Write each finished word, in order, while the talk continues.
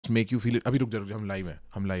make you feel it. अभी रुक जाओ, हम लाइव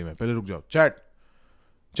हैं, पहले रुक जाओ.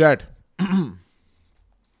 चैट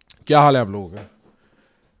क्या हाल है आप लोगों का?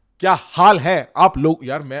 क्या हाल है आप लोग?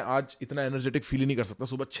 यार मैं आज इतना एनर्जेटिक फील ही नहीं कर सकता.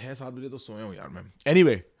 सुबह 6-7 बजे तो सोया हूँ यार मैं.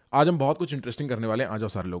 एनीवे, आज हम बहुत कुछ इंटरेस्टिंग करने वाले हैं. आ जाओ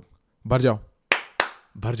सारे लोग, भर जाओ.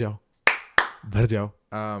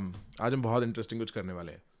 आज हम बहुत इंटरेस्टिंग कुछ करने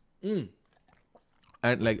वाले हैं.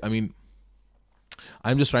 And like, I mean,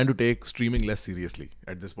 I'm just trying to take streaming less seriously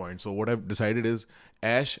at this point. So what I've decided is,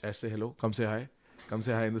 Ash say hello, come say hi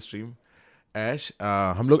in the stream. Ash,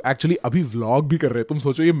 हम लोग actually अभी vlog भी कर रहे हैं. तुम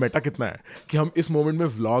सोचो ये मेटा कितना है कि हम इस मोमेंट में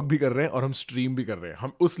व्लॉग भी कर रहे हैं और हम स्ट्रीम भी कर रहे हैं.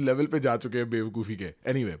 हम उस लेवल पे जा चुके हैं बेवकूफ़ी के.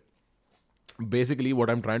 Anyway, basically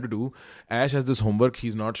what I'm trying to do, Ash has this homework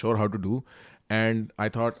he's not sure how to do, and I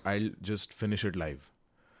thought I'll just finish it live.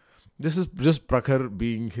 This is just Prakhar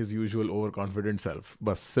being his usual overconfident self.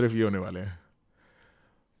 बस सिर्फ ये होने वाले हैं.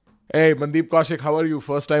 Hey, Mandeep Kaushik, how are you?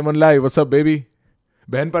 First time on live. What's up, baby?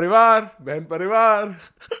 बहन परिवार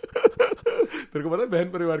तेरे को पता है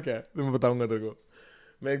बहन परिवार क्या है? तो मैं बताऊंगा तेरे को.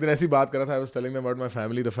 मैं एक दिन ऐसी बात कर रहा था. I was telling them about my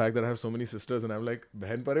family, the fact that I have so many sisters, and I'm like,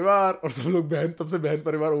 बहन परिवार, और सब लोग तब से बहन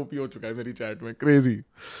परिवार ओपी हो चुका है मेरी चैट में. Crazy.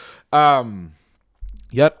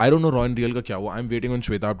 यार, I don't know Raw and Real का क्या हुआ. I'm waiting on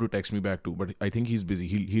Shweta to text me back too, but I think he's busy.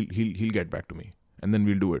 He'll get back to me, and then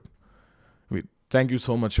we'll do it. Thank you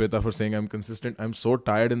so much, Shweta, for saying I'm consistent. I'm so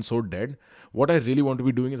tired and so dead. What I really want to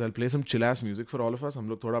be doing is I'll play some chill ass music for all of us. हम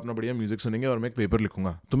लोग थोड़ा अपना बढ़िया music सुनेंगे और मैं एक paper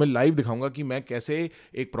लिखूंगा. तो मैं लाइव दिखाऊंगा कि मैं कैसे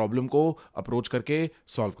एक प्रॉब्लम को अप्रोच करके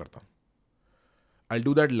सॉल्व करता हूँ. I'll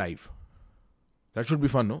do that live. That should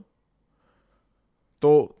be fun, no?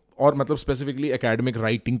 तो और मतलब स्पेसिफिकली एकेडमिक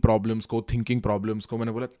राइटिंग प्रॉब्लम्स को, थिंकिंग प्रॉब्लम्स को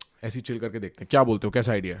मैंने बोला ऐसी चिल करके देखते हैं. क्या बोलते हो,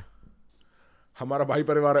 कैसा आइडिया है? हमारा भाई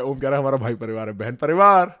परिवार है. ओम कह रहा है हमारा भाई परिवार है. बहन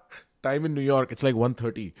परिवार. Time in New York, it's like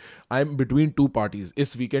 1:30. I am between 2 parties.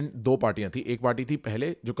 इस वीकेंड 2 पार्टियां थी. एक पार्टी थी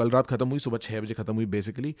पहले जो कल रात खत्म हुई, सुबह 6 बजे खत्म हुई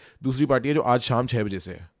बेसिकली. दूसरी पार्टी है जो आज शाम 6 बजे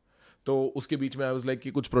से है. तो उसके बीच में आई वाज लाइक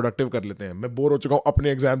कि कुछ प्रोडक्टिव कर लेते हैं. मैं बोर हो चुका हूँ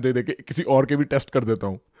अपने एग्जाम दे के, किसी और के भी टेस्ट कर देता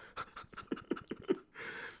हूँ.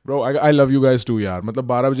 Bro, I love you guys to यार. मतलब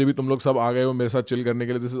 12 बजे भी तुम लोग सब आ गए हो मेरे साथ चिल करने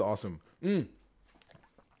के लिए. This is awesome.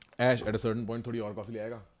 Ash, at a certain point थोड़ी और कॉफी ले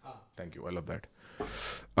आएगा? Thank you, I love that.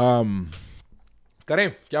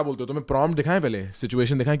 करें, क्या बोलते हो? तुम्हें प्रॉम्प्ट दिखाएं, पहले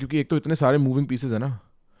सिचुएशन दिखाएं, क्योंकि एक तो इतने सारे मूविंग पीसेस है ना.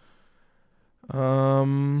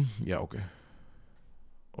 या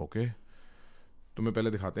ओके, तुम्हें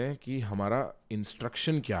पहले दिखाते हैं कि हमारा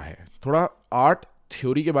इंस्ट्रक्शन क्या है. थोड़ा आर्ट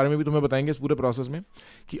थ्योरी के बारे में भी तुम्हें बताएंगे इस पूरे प्रोसेस में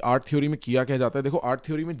कि आर्ट थ्योरी में किया क्या जाता है. देखो, आर्ट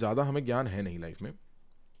थ्योरी में ज़्यादा हमें ज्ञान है नहीं लाइफ में.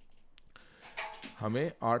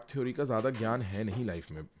 हमें आर्ट थ्योरी का ज़्यादा ज्ञान है नहीं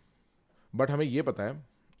लाइफ में, बट हमें ये पता है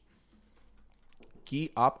कि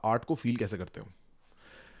आप आर्ट को फील कैसे करते हो.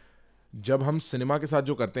 जब हम सिनेमा के साथ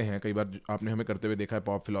जो करते हैं, कई बार आपने हमें करते हुए देखा है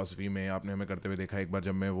पॉप फिलॉसफी में, आपने हमें करते हुए देखा है एक बार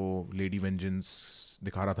जब मैं वो लेडी वेंजेंस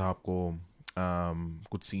दिखा रहा था आपको.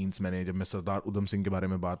 कुछ सीन्स मैंने, जब मैं सरदार उधम सिंह के बारे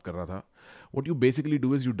में बात कर रहा था. What you basically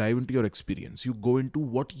do is you dive into your experience. You go into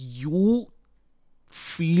what you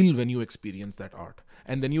feel when you experience that art,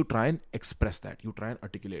 and then you try and express that, you try and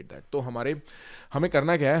articulate that. तो हमें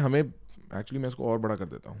करना क्या है, हमें actually, मैं इसको और बड़ा कर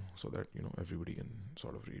देता हूँ so that you know everybody can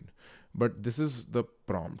sort of read. But this is the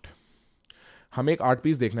prompt. हमें एक आर्ट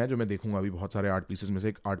पीस देखना है, जो मैं देखूंगा अभी. बहुत सारे आर्ट पीसेस में से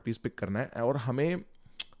एक आर्ट पीस पिक करना है, और हमें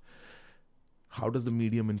how does the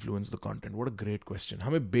medium influence the content. What a great question.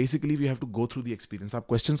 हमें basically we have to go through the experience. आप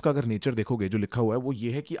क्वेश्चंस का अगर नेचर देखोगे, जो लिखा हुआ है वो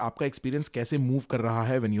ये है कि आपका एक्सपीरियंस कैसे मूव कर रहा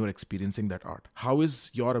है when you are experiencing that art. How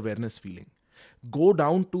is your awareness feeling. Go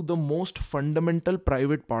down to the most fundamental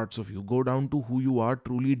private parts of you. Go down to who you are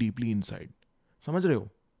truly deeply inside. समझ रहे हो?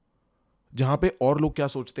 जहाँ पे और लोग क्या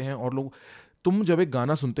सोचते हैं, और लोग, तुम जब एक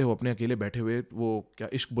गाना सुनते हो अपने अकेले बैठे हुए, वो क्या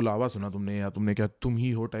इश्क बुलावा सुना तुमने, या तुमने क्या तुम ही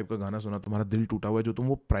हो टाइप का गाना सुना, तुम्हारा दिल टूटा हुआ है, जो तुम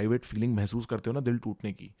वो प्राइवेट फीलिंग महसूस करते हो ना, दिल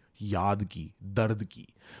टूटने की, याद की, दर्द की,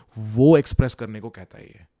 वो एक्सप्रेस करने को कहता है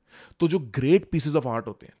ये. तो जो ग्रेट पीसेस ऑफ आर्ट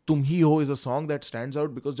होते हैं, तुम ही हो is a song that stands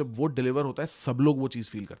out because जब वो डिलीवर होता है सब लोग वो चीज़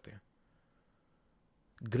फील करते हैं.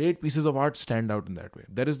 Great pieces of art stand out in that way.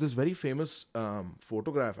 There is this very famous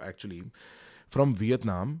photograph actually from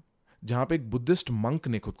Vietnam, जहाँ पे एक बुद्धिस्ट मंक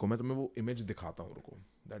ने खुद को, मैं तुम्हें वो इमेज दिखाता हूँ, रुको.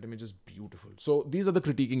 That image is beautiful. So these are the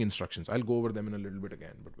critiquing instructions. I'll go over them in a little bit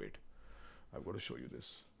again, but wait, I've got to show you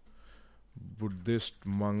this. Buddhist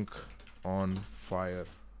monk on fire.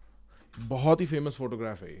 बहुत ही famous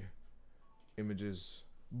photograph है ये. Images,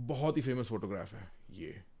 बहुत ही famous photograph है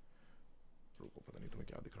ये. रुको, पता नहीं तुम्हें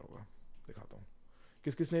क्या दिख रहा होगा, दिखाता हूँ.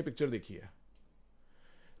 किसने पिक्चर देखी है?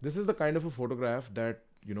 This is the kind of a photograph that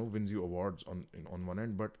you know wins you awards on one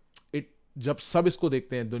and, but it, जब सब इसको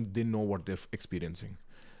देखते हैं they know what they are experiencing.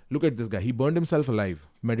 Look at this guy, he burned himself alive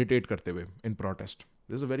meditate करते हुए इन protest.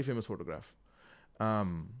 This is a very famous photograph.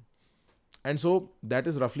 And so that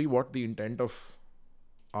is रफली what the intent of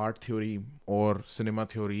art theory और cinema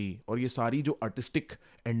theory और ये सारी जो artistic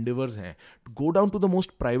endeavours हैं, go down to the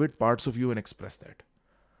most private parts of you and express that.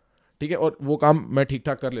 ठीक है, और वो काम मैं ठीक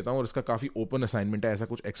ठाक कर लेता हूँ और इसका काफ़ी ओपन असाइनमेंट है, ऐसा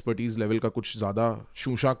कुछ एक्सपर्टीज लेवल का कुछ ज़्यादा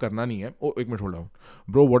शूशा करना नहीं है. ओ एक minute hold down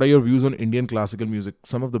bro, what are your views on Indian classical music?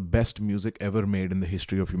 Some of the best music ever made in the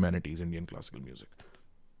history of humanities, Indian classical music.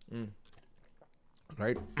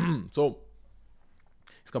 Right. सो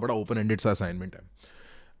इसका बड़ा ओपन एंडेड सा असाइनमेंट है.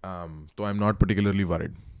 तो I am not particularly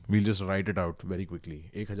worried. We'll just right it out very quickly.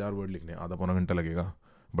 1000 word लिखने आधा पौना घंटा लगेगा.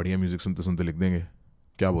 बढ़िया म्यूजिक सुनते सुनते लिख देंगे.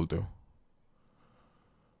 क्या बोलते हो?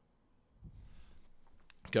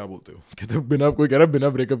 क्या बोलते हो? कहते बिना, कोई कह रहा है बिना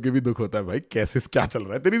ब्रेकअप के भी दुख होता है. भाई कैसे, क्या चल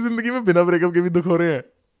रहा है तेरी जिंदगी में? बिना ब्रेकअप के भी दुख हो रहे हैं.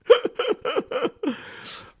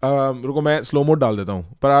 रुको मैं स्लो मोड डाल देता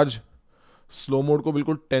हूँ, पर आज स्लो मोड को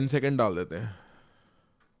बिल्कुल 10 सेकेंड डाल देते हैं.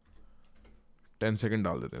 10 सेकेंड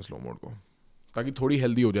डाल देते हैं स्लो मोड को, ताकि थोड़ी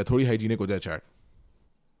हेल्दी हो जाए, थोड़ी हाइजीनिक हो जाए चैट.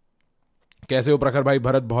 कैसे हो प्रखर भाई?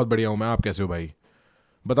 भरत बहुत बढ़िया हूँ मैं. आप कैसे हो भाई?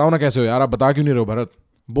 बताओ ना कैसे हो यार. आप बता क्यों नहीं रहे हो भरत?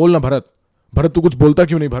 बोल ना भरत. भरत तू कुछ बोलता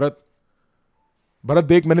क्यों नहीं भरत? भरत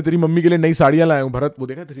देख मैंने तेरी मम्मी के लिए नई साड़ियां लाया हूं. भरत वो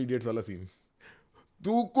देखा 3 इडियट्स वाला सीन?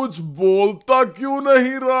 तू कुछ बोलता क्यों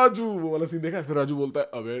नहीं राजू? वो वाला सीन देखा? फिर राजू बोलता है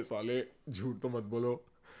अबे साले झूठ तो मत बोलो.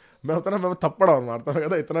 मैं होता ना, मैं थप्पड़ और मारता. मैं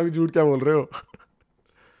कहता इतना भी झूठ क्या बोल रहे हो?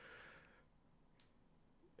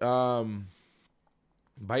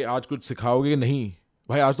 भाई आज कुछ सिखाओगे कि नहीं?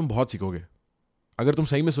 भाई आज तुम बहुत सीखोगे. अगर तुम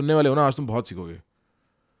सही में सुनने वाले हो ना, आज तुम बहुत सीखोगे.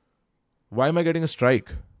 Why am I getting a strike?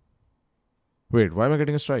 Wait, why am I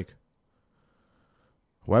getting a strike?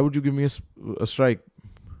 Why would you give me a strike?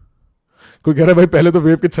 कोई कह रहा है भाई पहले तो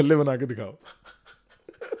वेब के छल्ले बना के दिखाओ.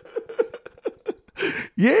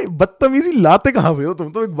 ये बदतमीजी लाते कहां से हो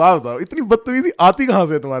तुम? तो एक बात बताओ, इतनी बदतमीजी आती कहां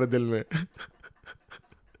से है तुम्हारे दिल में?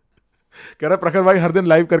 कह रहा प्रखर भाई हर दिन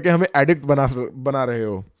लाइव करके हमें एडिक्ट बना रहे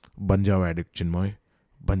हो. बन जाओ एडिक्ट चिन्मय,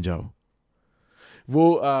 बन जाओ.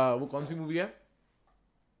 वो कौन सी मूवी है?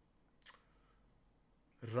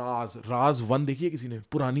 राज 1 देखी है किसी ने?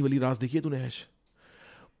 पुरानी वाली राज देखी है तूने ऐश?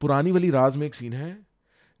 पुरानी वाली राज में एक सीन है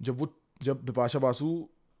जब बिपाशा बासु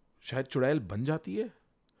शायद चुड़ैल बन जाती है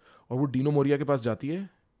और वो डीनो मोरिया के पास जाती है.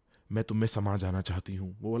 मैं तुम्हें समा जाना चाहती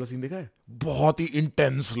हूँ. वो वाला सीन देखा है? बहुत ही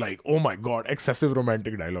intense, like oh my God, excessive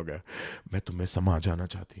romantic dialogue है. मैं तुम्हें समा जाना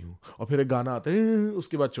चाहती हूँ, और फिर एक गाना आता है,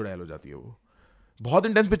 उसके बाद चुड़ैल हो जाती है. वो बहुत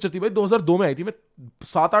इंटेंस पिक्चर थी भाई. 2002 में आई थी. मैं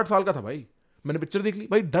 7-8 साल का था भाई. मैंने पिक्चर देख ली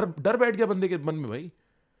भाई. डर बैठ गया बंदे के मन में भाई.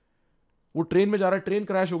 वो ट्रेन में जा रहा है, ट्रेन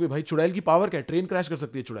क्रैश हो गई भाई. चुड़ैल की पावर क्या है? ट्रेन क्रैश कर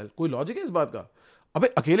सकती है चुड़ैल. कोई लॉजिक है इस बात का? अबे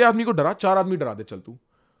अकेले आदमी को डरा, 4 आदमी डरा दे. चल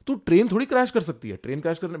तू ट्रेन थोड़ी क्रैश कर सकती है. ट्रेन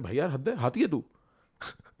क्रैश करने भाई यार हद है. हाथी है तू?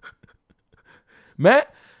 मैं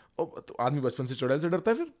तो आदमी बचपन से चुड़ैल से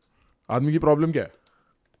डरता है. फिर आदमी की प्रॉब्लम क्या है?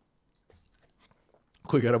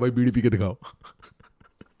 कोई कह रहा भाई बीड़ी पी के दिखाओ.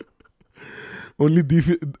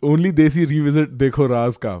 ओनली देसी रिविजिट देखो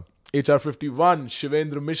राज का. HR51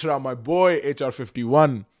 Shivendra Mishra, my boy.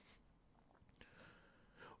 HR51.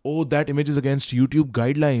 Oh, that image is against YouTube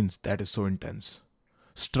guidelines. That is so intense.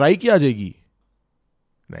 Strike ही आ जाएगी?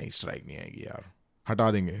 नहीं, स्ट्राइक नहीं आएगी यार. हटा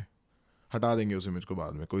देंगे उस इमेज को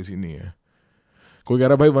बाद में. कोई सीन नहीं है. कोई कह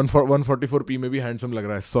रहा है भाई 144p में भी हैंडसम लग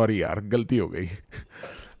रहा है. सॉरी यार, गलती हो गई.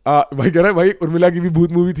 भाई कह रहा है भाई उर्मिला की भी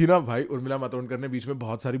भूत मूवी थी ना. भाई उर्मिला मातोंडकर ने बीच में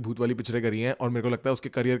बहुत सारी भूत वाली पिक्चरें करी हैं, और मेरे को लगता है उसके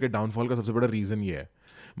करियर के डाउनफॉल का सबसे बड़ा रीजन ये है.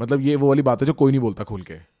 मतलब ये वो वाली बात है जो कोई नहीं बोलता खुल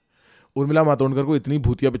के. उर्मिला मातोंडकर को इतनी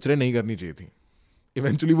भूतिया पिक्चरें नहीं करनी चाहिए थी.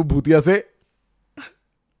 इवेंचुअली वो भूतिया से,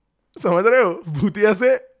 समझ रहे हो, भूतिया से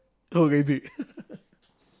हो गई थी.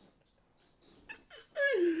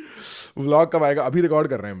 व्लॉग कब आएगा? अभी रिकॉर्ड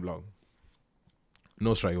कर रहे हैं व्लॉग.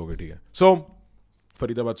 नो स्ट्राइक हो गई, ठीक है. सो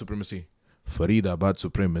Faridabad supremacy, Faridabad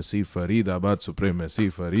supremacy, Faridabad supremacy,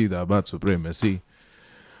 Faridabad supremacy.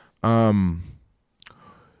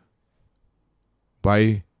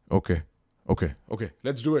 भाई okay,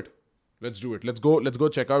 let's do it. Let's go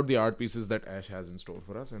check out the art pieces that Ash has in store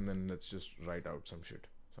for us, and then let's just write out some shit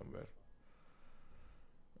somewhere.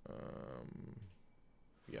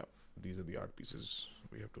 Yeah, these are the art pieces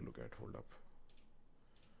we have to look at. Hold up.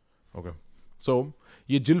 Okay. So,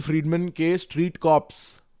 ये जिल Friedman के street cops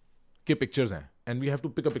के pictures हैं, and we have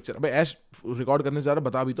to pick a picture. अबे Ash record करने से ज़्यादा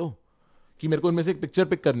बता भी तो कि मेरे को इनमें से एक पिक्चर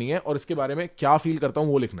पिक करनी है और इसके बारे में क्या फील करता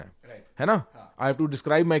हूँ वो लिखना है. Right. है ना? I have to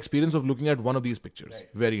describe my experience of looking at one of these pictures. Right.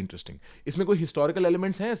 Very interesting. इसमें कोई historical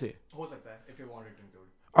elements हैं ऐसे? हो सकता है, if you want it to include.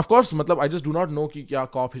 Of course, मतलब I just do not know कि क्या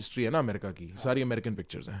कॉप हिस्ट्री है ना अमेरिका की. सारी अमेरिकन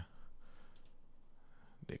पिक्चर्स हैं.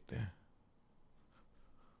 देखते हैं.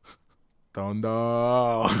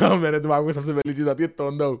 तोंदो. मेरे दिमाग में सबसे पहली चीज आती है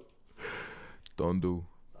तोंदू.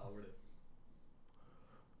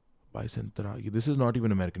 Bicentennial. This is not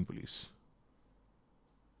even American police.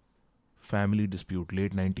 family dispute,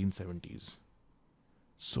 late 1970s.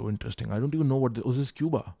 So interesting. I don't even know what this is.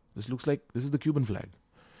 Cuba. This looks like this is the Cuban flag.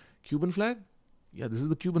 Cuban flag? Yeah, this is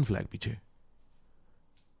the Cuban flag पीछे.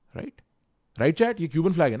 Right? Right, chat? ये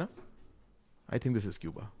Cuban flag है ना? I think this is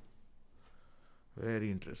Cuba.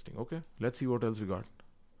 Very interesting. Okay, let's see what else we got.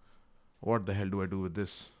 What the hell do I do with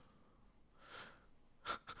this?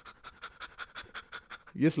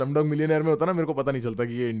 ये Slumdog millionaire में होता ना, मेरे को पता नहीं चलता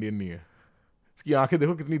कि ये इंडियन नहीं है. इसकी आंखें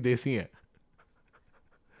देखो कितनी देसी हैं.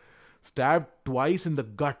 Stabbed twice in the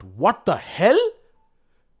gut. What the hell?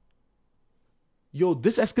 Yo,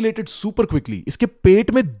 this escalated super quickly. इसके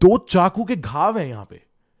पेट में 2 चाकू के घाव हैं यहां पे.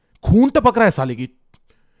 खून टपक रहा है साले की.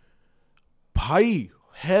 भाई,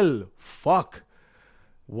 hell, fuck.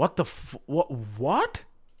 What?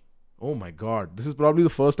 Oh my god. This is probably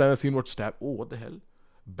the first time I've seen what stab. Oh, what the hell?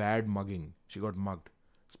 Bad mugging. She got mugged.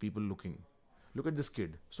 It's people looking. Look at this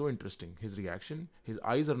kid. So interesting. His reaction. His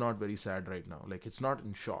eyes are not very sad right now. Like, it's not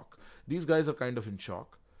in shock. These guys are kind of in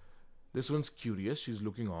shock. This one's curious. She's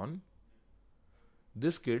looking on.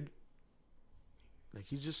 This kid, like,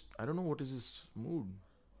 he's just, I don't know what is his mood.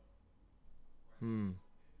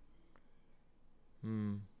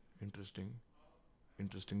 Interesting.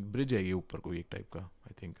 Bridge है ये ऊपर कोई एक type का,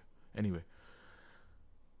 I think. Anyway.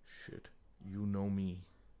 Shit. You know me.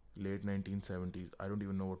 Late 1970s. I don't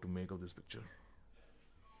even know what to make of this picture.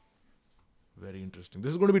 Very interesting.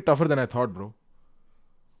 This is going to be tougher than I thought, bro.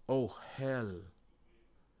 Oh, hell.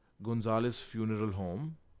 Gonzalez Funeral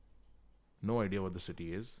Home. No idea what the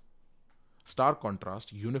city is. Stark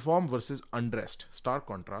contrast. Uniform versus undressed. Stark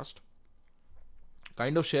contrast.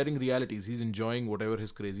 Kind of sharing realities. He's enjoying whatever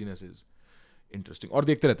his craziness is. Interesting. और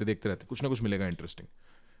देखते रहते कुछ ना कुछ मिलेगा interesting.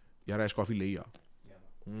 यार ऐश coffee ले ही आ.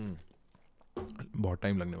 बहुत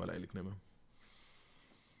टाइम लगने वाला है लिखने में.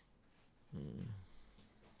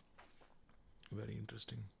 Very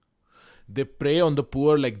interesting. They prey on the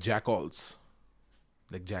poor like jackals.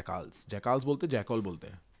 Like jackals. Jackals बोलते हैं, jackal बोलते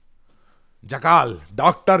हैं. जकाल,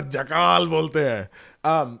 डॉक्टर जकाल बोलते हैं.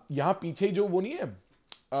 यहाँ पीछे जो वो नहीं है,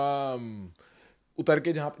 उतर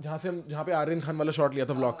के जहाँ पे आर्यन खान वाला शॉट लिया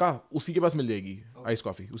था व्लॉग का, उसी के पास मिल जाएगी आइस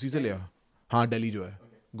कॉफी. उसी से ले आ. हाँ, दिल्ली जो है,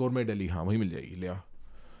 गोरमे दिल्ली, हाँ वही मिल जाएगी. ले आ.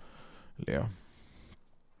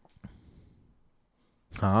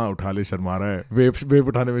 हाँ उठा ले, शर्मा रहा है. वेब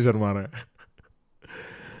उठाने में शर्मा रहा है.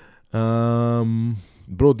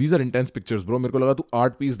 Bro these are intense pictures bro. मेरे को लगा तू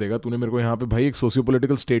आर्ट पीस देगा. तूने मेरे को यहाँ पे भाई एक सोशियो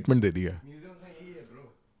पॉलिटिकल स्टेटमेंट दे दिया.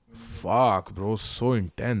 Fuck bro, so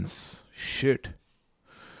intense. Shit.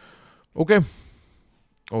 Okay.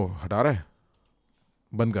 Oh, हटा रहा है,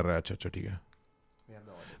 बंद कर रहा है. अच्छा ठीक है.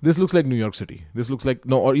 This looks like New York City. This looks like,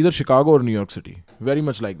 no, or either Chicago or New York City. Very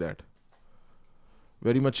much like that.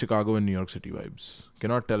 Very much Chicago and New York City vibes.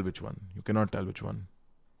 Cannot tell which one. You cannot tell which one.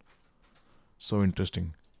 So interesting.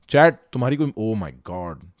 Chat, तुम्हारी कोई, oh my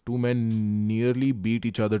god. 2 men nearly beat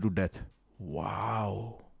each other to death. Wow.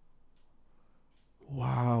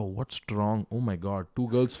 What's wrong? Oh my god. 2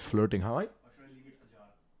 girls flirting. हाँ भाई?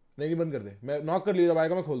 नहीं बंद कर दे. मैं knock कर लिया, जब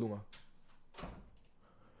आएगा मैं खोल दूंगा.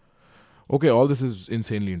 Okay, all this is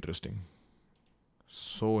insanely interesting.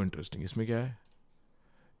 So interesting. इसमें क्या है?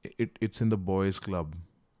 It's in the boys club.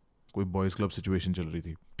 कोई boys club situation चल रही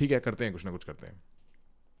थी. ठीक है, करते हैं कुछ ना कुछ करते हैं.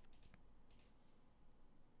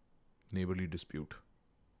 Neighborly dispute.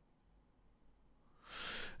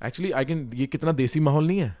 Actually, ये कितना देसी माहौल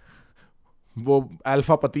नहीं है? वो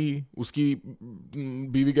अल्फा पति, उसकी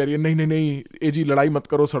बीवी कह रही है नहीं एजी लड़ाई मत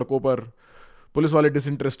करो सड़कों पर. पुलिस वाले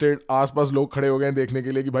डिसइंटरेस्टेड, आसपास लोग खड़े हो गए हैं देखने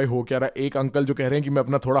के लिए कि भाई हो क्या रहा है. एक अंकल जो कह रहे हैं कि मैं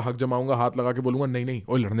अपना थोड़ा हक जमाऊंगा, हाथ लगा के बोलूंगा नहीं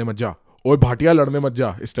ओए लड़ने मत जा, ओए भाटिया लड़ने मत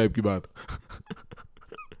जा, इस टाइप की बात.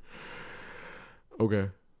 Okay.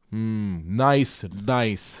 Nice.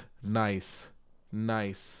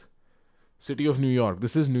 City of New York.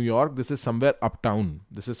 This is New York. This is somewhere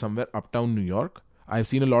uptown New York. I've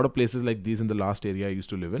seen a lot of places like these in the last area I used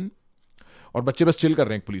to live in. और बच्चे बस chill कर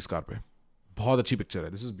रहे हैं police car पे. बहुत अच्छी picture है.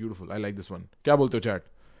 This is beautiful. I like this one. क्या बोलते हो चैट?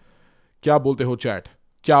 क्या बोलते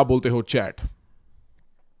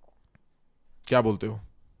हो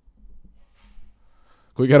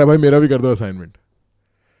कोई कह रहा भाई मेरा भी कर दो assignment.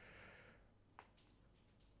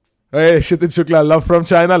 Hey, Kshitij Shukla, love from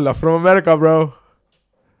China, love from America, bro.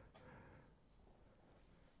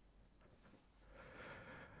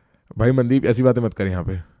 भाई मनदीप ऐसी बातें मत कर यहाँ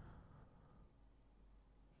पे.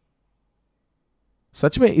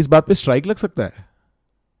 सच में इस बात पे स्ट्राइक लग सकता है.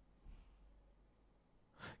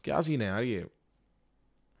 क्या सीन है यार ये?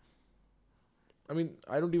 I mean,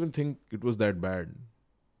 I don't even think it was that bad.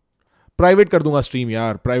 Private कर दूंगा स्ट्रीम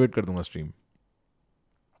यार, प्राइवेट कर दूंगा स्ट्रीम.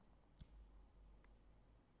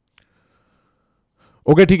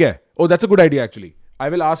 ओके ठीक है. Oh, that's a good idea actually. I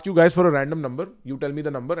will ask you guys for a random number, you tell me the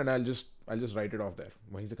number and I just right it of their,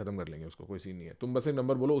 वहीं से खत्म कर लेंगे उसको, कोई सीन नहीं है. तुम बस एक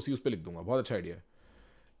नंबर बोलो, उसी उस पर लिख दूंगा. बहुत अच्छा आइडिया है.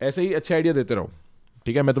 ऐसे ही अच्छे आइडिया देते रहो.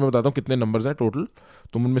 ठीक है, मैं तुम्हें बताता हूँ कितने नंबर्स हैं टोटल.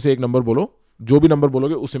 तुम उनमें से एक नंबर बोलो, जो भी नंबर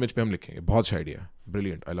बोलोगे उस इमेज पे हम लिखेंगे. बहुत अच्छा आइडिया है.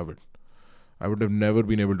 Brilliant, I love it. I would have never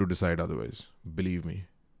been able to decide otherwise, believe me.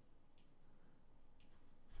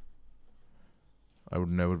 I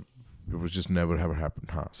would never, it would just never have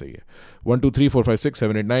happened. हाँ सही है. 1 2 3 4 5 6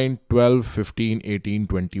 7 8 9 12 15 18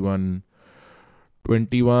 21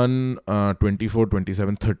 21 24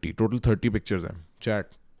 27 30. टोटल 30 पिक्चर्स हैं.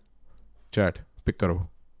 चैट पिक करो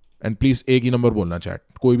एंड प्लीज एक ही number बोलना. Chat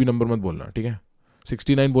कोई भी number मत बोलना, ठीक है.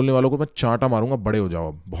 69 बोलने वालों को मैं चांटा मारूंगा. बड़े हो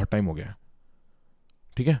जाओ, अब बहुत टाइम हो गया.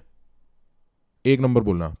 ठीक है, एक नंबर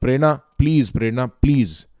बोलना. प्रेरणा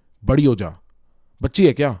प्लीज बड़ी हो जा. बच्ची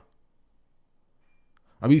है क्या?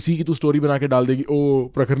 अभी इसी की तू स्टोरी बना के डाल देगी, ओ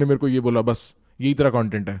प्रखर ने मेरे को ये बोला. बस यही तेरा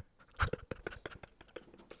कंटेंट है.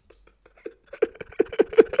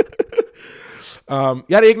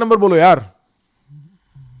 यार एक नंबर बोलो यार.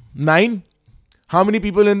 9. How many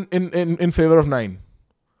people in favour of 9?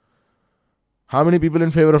 How many people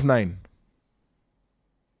in favour of 9?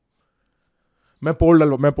 मैं पोल डाल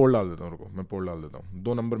देता हूँ. रुको, मैं पोल डाल देता हूँ.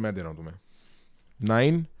 2 नंबर मैं दे रहा हूं तुम्हें.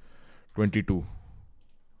 9 22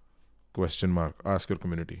 question mark. Ask your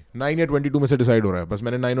community. 9 या 22 में से डिसाइड हो रहा है. बस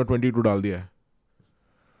मैंने 9 और 22 डाल दिया है.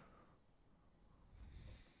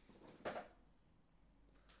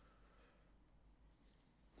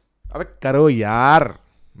 अबे करो यार,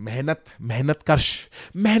 मेहनत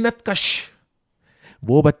कश.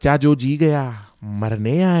 वो बच्चा जो जी गया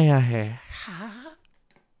मरने आया है.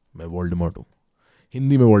 मैं वोल्डेमॉर्ट हूं.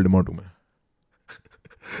 हिंदी में वोल्डेमॉर्ट हूं मैं.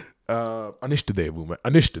 अनिष्ट देव हूं मैं.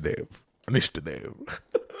 अनिष्ट देव.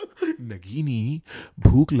 नगीनी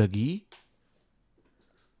भूख लगी.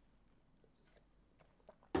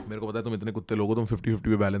 मेरे को पता है तुम इतने कुत्ते लोग हो, तुम 50-50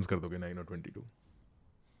 पे बैलेंस कर दोगे 9 और 22.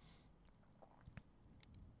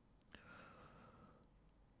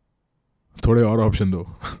 थोड़े और ऑप्शन दो.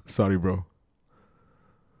 Sorry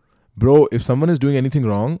Bro, if someone is doing anything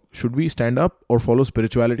wrong, should we stand up or follow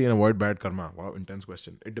spirituality and avoid bad karma? Wow, intense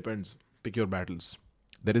question. It depends. Pick your battles.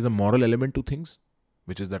 There is a moral element to things,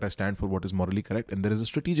 which is that I stand for what is morally correct, and there is a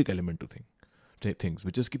strategic element to things,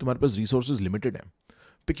 which is कि तुम्हारे पास resources limited हैं.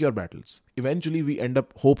 Pick your battles. Eventually, we end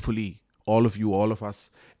up, hopefully, all of us,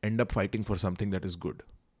 end up fighting for something that is good.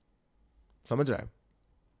 समझ रहा है?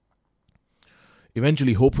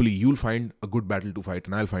 Eventually, hopefully, you'll find a good battle to fight,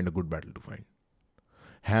 and I'll find a good battle to fight.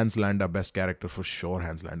 Hans Landa, best character for sure.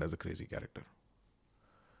 Hans Landa is a crazy character.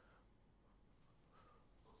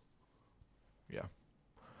 Yeah.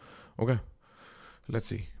 Okay.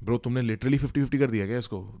 Let's see. Bro, तुमने literally 50-50 कर दिया क्या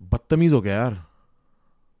इसको? बदतमीज हो गया यार.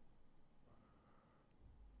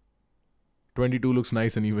 22 looks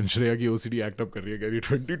nice and even. Shreya की OCD act up कर रही है, कह रही है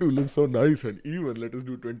 22 looks so nice and even. Let us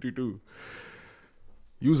do 22.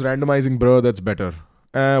 Use randomizing, bro. That's better.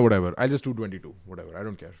 Whatever. I'll just do 22. Whatever. I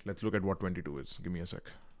don't care. Let's look at what 22 is. Give me a sec.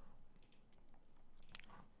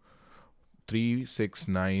 3, 6,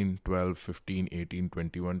 9, 12, 15, 18,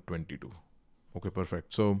 21, 22. Okay,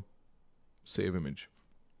 perfect. So, save image.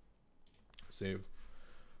 Save.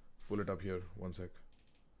 Pull it up here. One sec.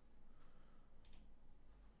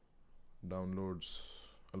 Downloads.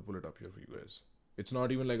 I'll pull it up here for you guys. It's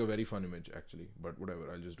not even like a very fun image, actually. But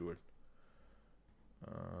whatever. I'll just do it.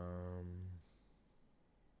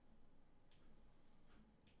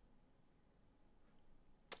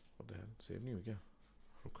 What the hell? Save नहीं हुई क्या?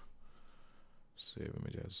 रुक. Save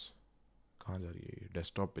images. कहाँ जा रही है ये?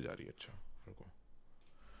 Desktop पे जा रही है. अच्छा रुको.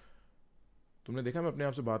 तुमने देखा मैं अपने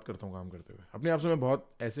आप से बात करता हूँ काम करते हुए. अपने आप से मैं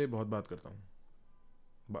बहुत बात करता हूँ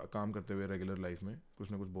काम करते हुए. रेगुलर लाइफ में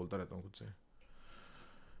कुछ ना कुछ बोलता रहता हूँ खुद से.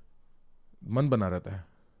 मन बना रहता है.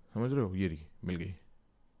 समझ रहे हो? ये रही, मिल गई.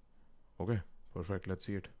 Okay perfect. Let's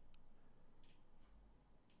see it.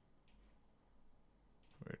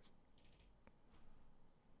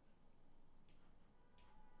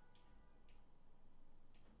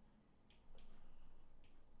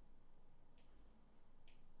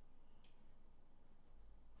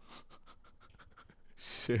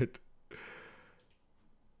 Shit.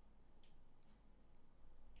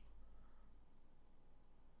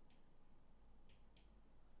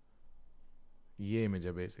 ये इमेज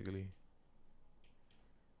है बेसिकली.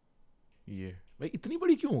 ये भाई इतनी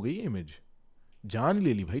बड़ी क्यों हो गई ये इमेज? जान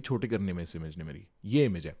ले ली भाई छोटे करने में इस इमेज ने मेरी. ये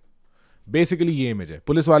इमेज है बेसिकली. ये इमेज है.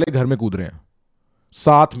 पुलिस वाले घर में कूद रहे हैं,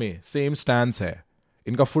 साथ में सेम स्टैंस है.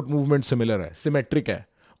 इनका फुट मूवमेंट सिमिलर है, सिमेट्रिक है.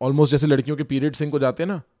 ऑलमोस्ट जैसे लड़कियों के पीरियड सिंक हो जाते हैं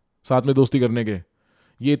ना साथ में दोस्ती करने के.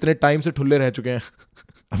 ये इतने टाइम से ठुल्ले रह चुके हैं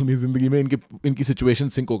अपनी ज़िंदगी में, इनकी सिचुएशन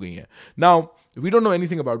सिंक हो गई है. Now we don't know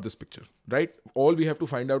anything about this picture, right? All we have to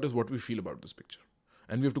find out is what we feel about this picture,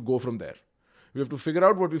 and we have to go from there. We have to figure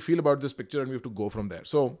out what we feel about this picture, and we have to go from there.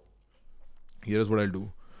 So here's what I'll do.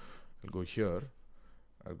 I'll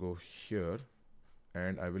go here,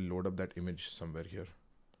 and I will load up that image somewhere here.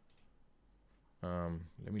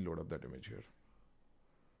 Let me load up that image here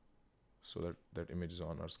so that image is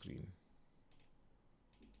on our screen.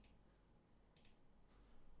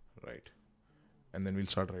 Right. And then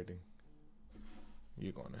we'll start writing.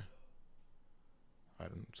 Ye kaun hai? I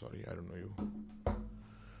don't know you.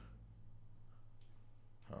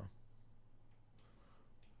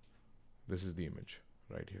 This is the image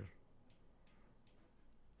right here.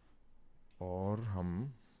 और हम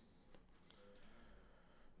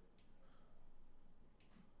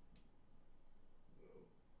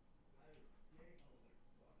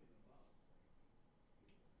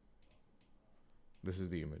this is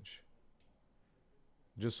the image,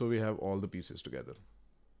 just so we have all the pieces together.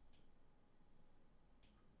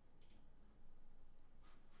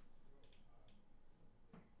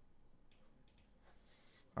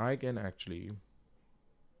 I can actually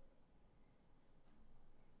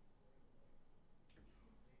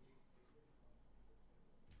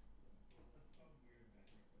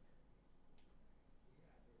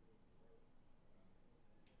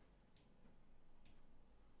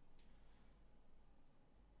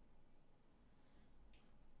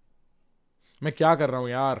मैं क्या कर रहा हूं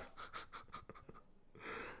यार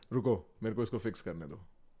रुको, मेरे को इसको फिक्स करने दो.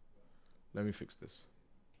 Let me fix this.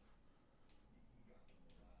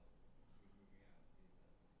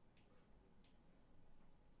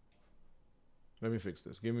 Let me fix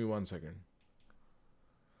this. Give me 1 second.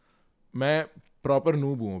 मैं प्रॉपर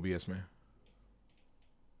नूब हूं अभी इसमें.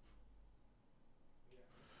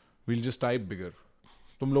 We'll just type bigger.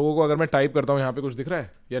 तुम लोगों को अगर मैं टाइप करता हूं यहां पे कुछ दिख रहा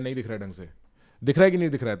है या नहीं दिख रहा है? ढंग से दिख रहा है कि नहीं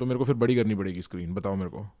दिख रहा है? तो मेरे को फिर बड़ी करनी पड़ेगी स्क्रीन. बताओ मेरे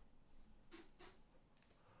को.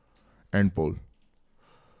 And pole.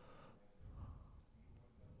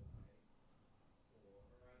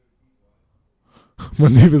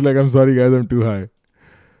 Mandeep is like, I'm sorry guys, I'm too high.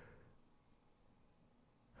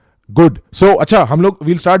 Good. So, अच्छा, हम लोग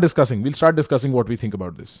we'll start discussing what we think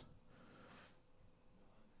about this.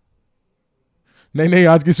 नहीं,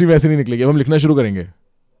 आज की स्ट्रीम ऐसे नहीं निकलेगी. अब हम लिखना शुरू करेंगे.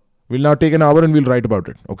 We'll now take an hour and we'll write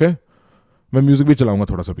about it. Okay? मैं म्यूजिक भी चलाऊंगा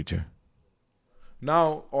थोड़ा सा पीछे. Now,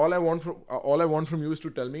 all I want from you is to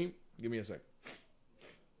tell me. Give me a sec.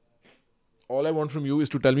 All I want from you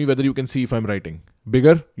is to tell me whether you can see if I'm writing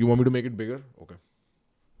bigger. You want me to make it bigger? Okay.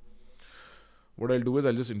 What I'll do is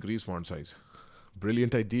I'll just increase font size.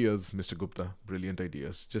 Brilliant ideas, Mr. Gupta. Brilliant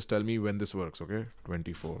ideas. Just tell me when this works, okay?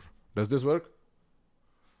 24. Does this work?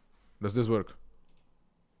 Does this work?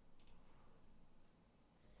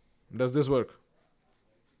 Does this work?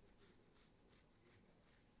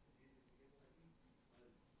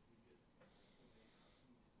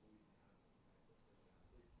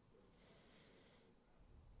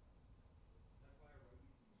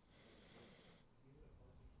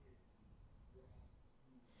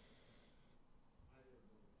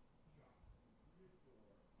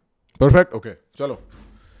 Perfect. Okay. Chalo.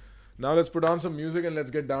 Now let's put on some music and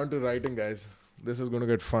let's get down to writing, guys. This is going to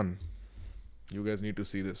get fun. You guys need to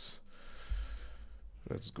see this.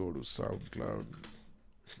 Let's go to SoundCloud.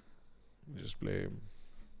 Just play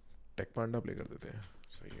Tech Panda play कर देते हैं.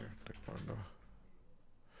 सही है. Tech Panda.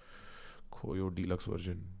 खोयो deluxe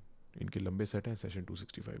version. इनके लंबे set हैं. Session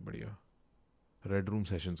 265 बढ़िया. रेड रूम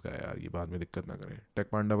सेशंस का है यार. ये बाद में दिक्कत ना करें. टेक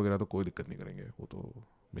पांडा वगैरह तो कोई दिक्कत नहीं करेंगे. वो तो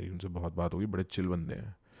मेरी उनसे बहुत बात होगी. बड़े चिल बंदे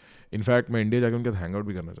हैं. इनफैक्ट मैं इंडिया जाकर उनके साथ हैंग आउट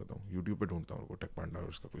भी करना चाहता हूँ. यूट्यूब पे ढूंढता हूँ उनको. टेक पांडा और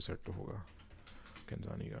उसका कोई सेट तो होगा.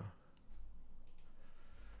 केंजानी का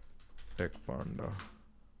टेक पांडा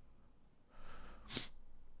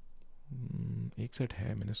एक सेट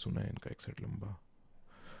है. मैंने सुना है इनका एक सेट लंबा.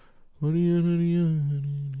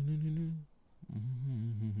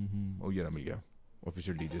 ओ यार मिल गया.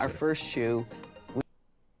 Official DJ Our first shoe.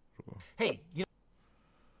 Hey, you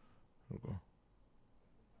रुको.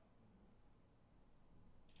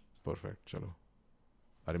 परफेक्ट. चलो.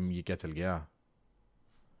 अरे ये क्या चल गया?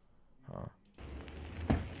 हाँ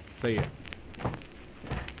सही है.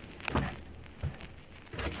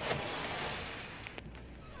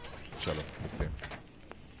 चलो लिखते हैं.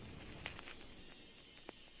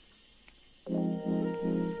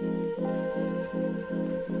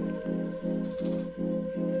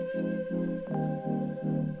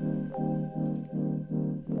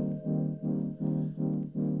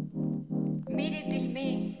 मेरे दिल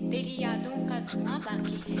में तेरी यादों का धुआं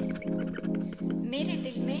बाकी है. मेरे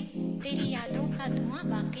दिल में तेरी यादों का धुआं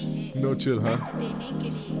बाकी है, No chill, huh? दर्द देने के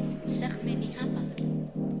लिए जख्म निहा बाकी।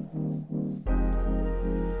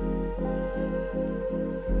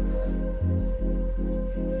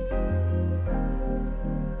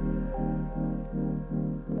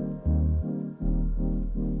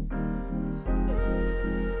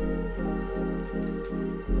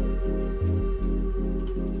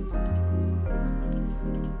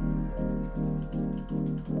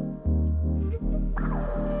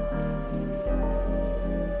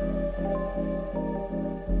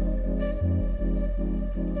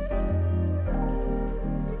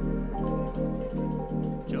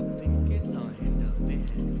 जब दिन के साहे ढलते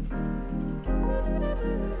हैं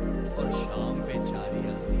और शाम बेचारी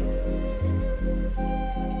आती है,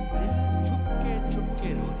 दिल छुप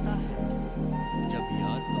के रोता है जब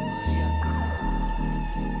याद तुम्हारी आती है।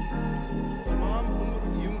 तमाम उम्र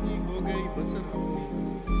यूं ही हो गई बसर अपनी,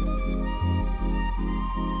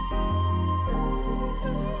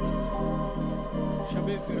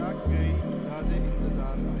 शबे फिराक गई राज़े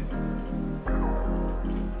इंतजार आए।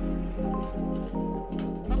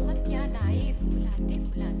 बहुत याद आए भुलाते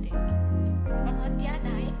भुलाते, बहुत याद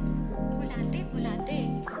आए भुलाते भुलाते,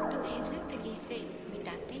 तुम्हें जिंदगी से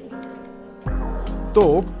मिटाते मिटाते। तो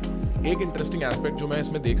एक इंटरेस्टिंग एस्पेक्ट जो मैं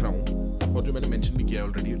इसमें देख रहा हूँ और जो मैंने मेंशन भी किया है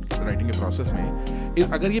ऑलरेडी राइटिंग के प्रोसेस में,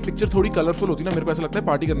 अगर ये पिक्चर थोड़ी कलरफुल होती ना, मेरे को ऐसा लगता है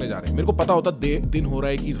पार्टी करने जा रहे हैं। मेरे को पता होता दिन हो रहा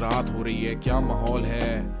है कि रात हो रही है, क्या माहौल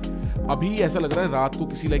है। अभी ऐसा लग रहा है रात को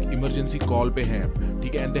किसी लाइक इमरजेंसी कॉल पे हैं,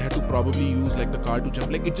 ठीक है, and they had to probably use like the car to jump,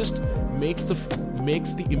 like it just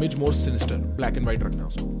makes the image more sinister. Black and white रखना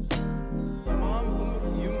उसको। तमाम उम्र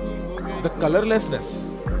यूं ही हो गई The colorlessness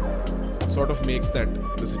sort of makes that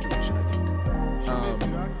the situation, I think.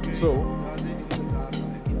 So राज़े इंतजार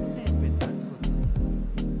आए। कितने बेदर्द होता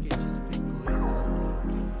कि जिस पे कोई जोर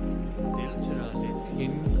नहीं, दिल चुरा लेते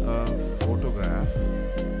in a photograph,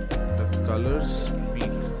 the colors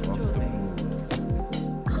speak of the mood.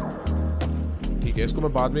 ठीक है, इसको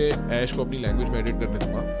मैं बाद में ऐश को अपनी लैंग्वेज में एडिट करने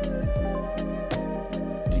दूंगा,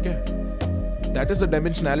 ठीक है। That is the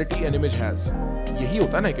dimensionality an image has. यही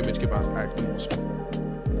होता है ना एक इमेज के पास at the most,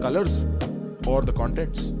 colors और the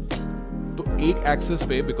contents। तो एक एक्सेस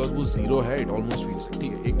पे बिकॉज वो जीरो है, इट ऑलमोस्ट फील्स,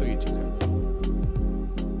 ठीक है। एक तो ये चीज है।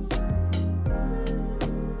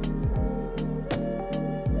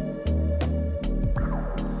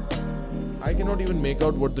 I cannot even make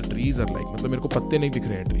out what the trees are like. मतलब मेरे को पत्ते नहीं दिख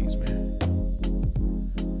रहे हैं ट्रीज में।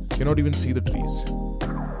 Cannot even see the trees.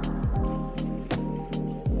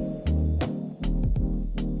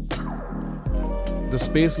 The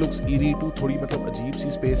space looks eerie too. थोड़ी मतलब अजीब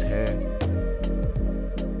सी स्पेस है।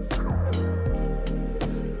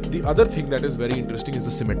 The other thing that is very interesting is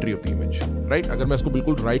the symmetry of the image, right? अगर मैं इसको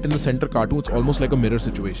बिल्कुल right in the center काटूं, it's almost like a mirror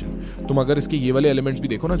situation. तुम अगर इसके ये वाले elements भी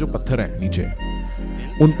देखो ना, जो पत्थर हैं नीचे,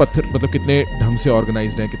 उन पत्थर मतलब कितने ढंग से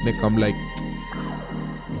organized हैं, कितने कम like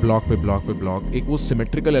ब्लॉक पे ब्लॉक पे ब्लॉक। एक वो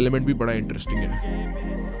symmetrical element भी बड़ा interesting है।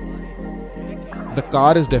 The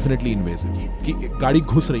car is definitely invasive, कि गाड़ी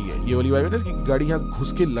घुस रही है, ये वाली वाइब है ना कि गाड़ी यहाँ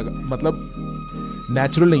घुस के लगा, मतलब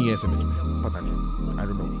नेचुरल नहीं है इस इमेज में, पता नहीं, I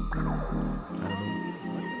don't know,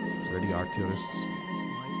 study art theorists.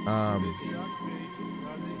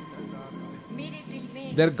 मेरे दिल में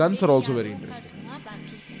Their guns are तेरी also very यादों का interesting. धुआं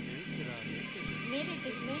बाकी है, मेरे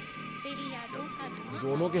दिल में तेरी यादों का धुआं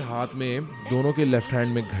दोनों के बाकी है, हाथ में, दोनों के लेफ्ट हैंड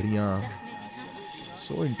में घड़ियां, जख्म निहा बाकी।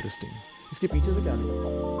 So interesting. इसके पीछे से क्या निकला?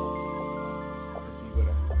 रिसीवर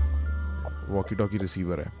है, वॉकी टॉकी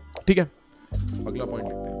रिसीवर है, ठीक है। अगला पॉइंट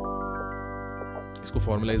लिखते हैं, इसको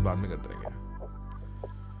फॉर्मुलाइज बाद में करते रहेंगे।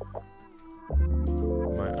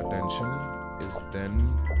 My attention is then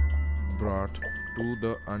brought to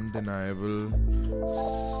the undeniable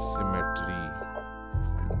symmetry,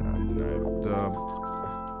 the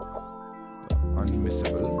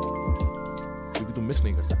unmissable, क्योंकि तुम मिस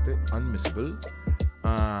नहीं कर सकते, unmissable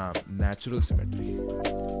natural symmetry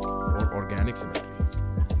or organic symmetry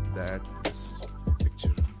that this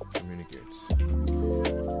picture communicates.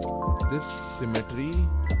 This symmetry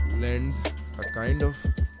lends a kind of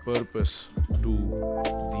purpose to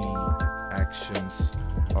the actions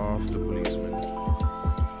of the policemen.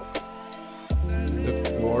 The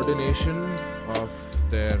coordination of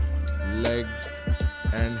their legs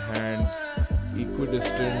and hands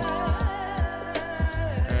equidistant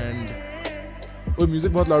and ओए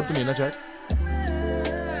music बहुत loud तो नहीं है ना chat?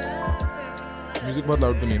 Music बहुत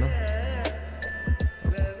loud तो नहीं है ना?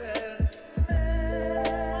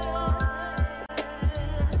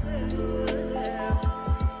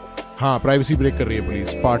 हाँ, प्राइवेसी ब्रेक कर रही है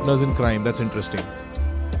police. Partners in crime, that's interesting.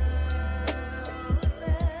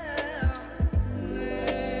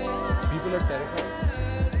 People are terrified.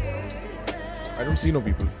 I don't see no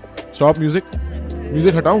people. Stop music,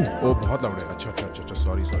 music हटाऊं? ओ बहुत लाउड है। अच्छा अच्छा अच्छा अच्छा,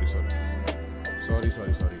 sorry sorry sorry sorry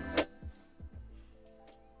sorry sorry,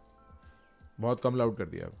 बहुत कम लाउड कर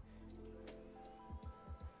दिया अब।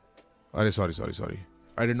 अरे sorry sorry sorry,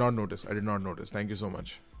 I did not notice, I did not notice, thank you so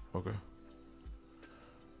much. Okay,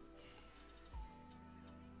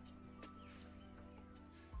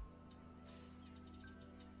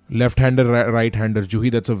 left-hander, right-hander,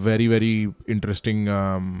 Juhi, that's a very very interesting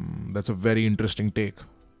that's a very interesting take.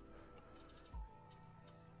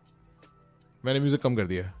 मैंने music कम कर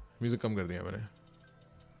दिया, music कम कर दिया मैंने।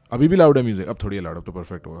 अभी भी लाउड है म्यूजिक? अब थोड़ी लाउड, अब तो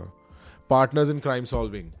परफेक्ट होगा। पार्टनर्स इन क्राइम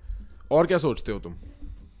सॉल्विंग, और क्या सोचते हो तुम?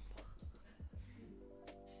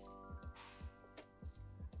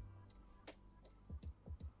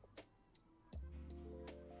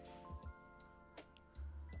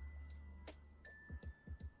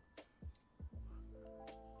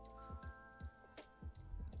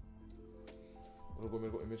 रुको,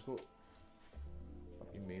 मेरे को इमेज को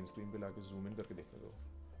अपनी मेन स्क्रीन पे लाके जूम इन करके देखने दो।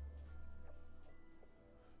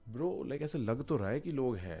 ब्रो लाइक ऐसा लग तो रहा है कि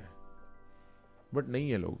लोग हैं बट नहीं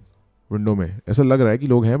है। लोग विंडो में ऐसा लग रहा है कि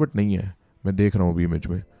लोग हैं बट नहीं है। मैं देख रहा हूँ अभी इमेज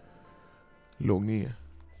में, लोग नहीं है।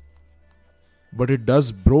 बट इट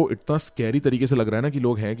डज ब्रो, इतना स्कैरी तरीके से लग रहा है ना कि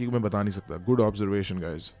लोग हैं कि मैं बता नहीं सकता। Good observation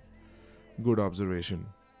guys, good observation.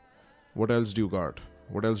 What else do you got?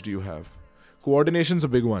 What else do you have? Coordination's a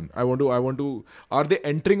big one. I want to. Are they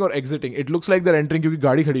entering or exiting? It looks like they're entering क्योंकि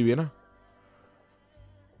गाड़ी खड़ी हुई है ना.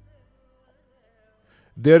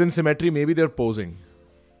 They're in symmetry. Maybe they're posing.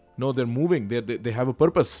 No, they're moving. They have a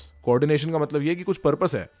purpose. Coordination का मतलब ये है कि कुछ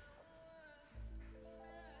purpose है.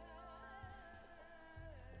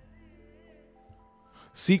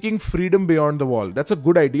 Seeking freedom beyond the wall. That's a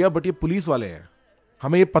good idea, but ये पुलिस वाले हैं.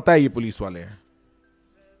 हमें ये पता है ये पुलिस वाले हैं.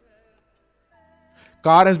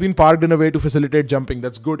 Car has been parked in a way to facilitate jumping.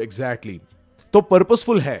 That's good, exactly. तो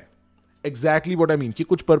purposeful है. Exactly what I mean. कि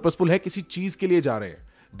कुछ purposeful है, किसी चीज के लिए जा रहे हैं.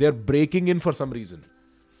 They are breaking in for some reason.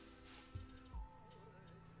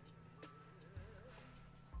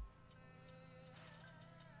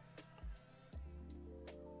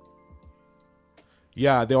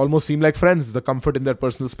 Yeah, they almost seem like friends. The comfort in their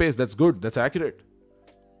personal space. That's good. That's accurate.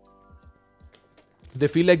 They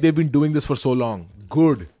feel like they've been doing this for so long.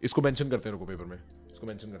 Good. इसको mention करते हैं रुको paper में. इसको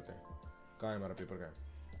mention करते हैं. कहाँ है हमारा पेपर का?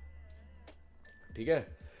 ठीक है.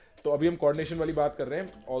 तो अभी हम coordination वाली बात कर रहे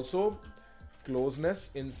हैं. Also, closeness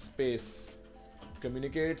in space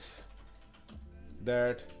communicates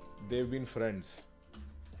that they've been friends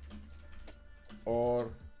or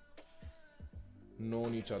known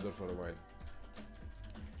each other for a while.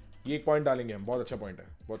 ये एक पॉइंट डालेंगे हम. बहुत अच्छा पॉइंट है.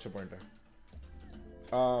 बहुत अच्छा पॉइंट है.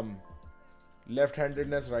 Left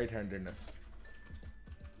handedness, right handedness.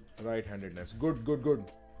 Right handedness. Good good good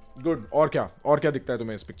good. और क्या दिखता है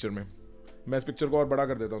तुम्हें इस पिक्चर में? मैं इस पिक्चर को और बड़ा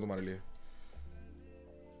कर देता हूं तुम्हारे लिए.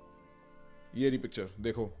 ये रही पिक्चर,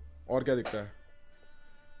 देखो. और क्या दिखता है?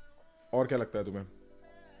 और क्या लगता है तुम्हें?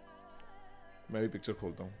 मैं भी पिक्चर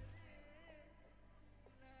खोलता हूं.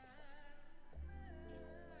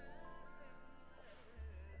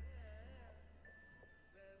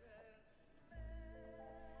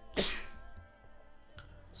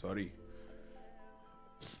 सॉरी.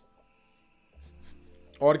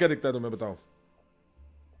 और क्या दिखता है तुम्हें बताओ?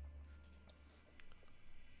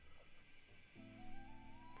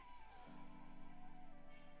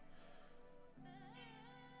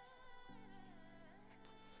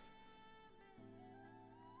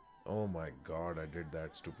 Oh my god, I did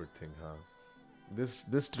that stupid thing, huh?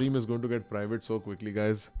 This stream is going to get private so quickly,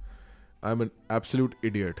 guys. I'm an absolute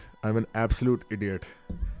idiot.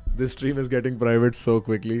 This stream is getting private so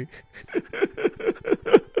quickly.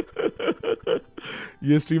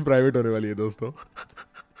 ये stream private होने वाली है दोस्तों.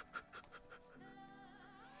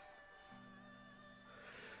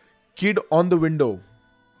 Kid on the window.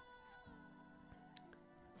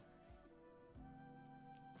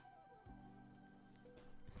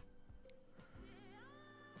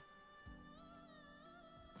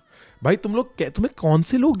 भाई तुम्हें कौन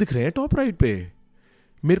से लोग दिख रहे हैं टॉप राइट पे?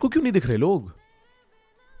 मेरे को क्यों नहीं दिख रहे लोग?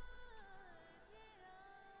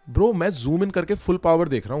 ब्रो मैं जूम इन करके फुल पावर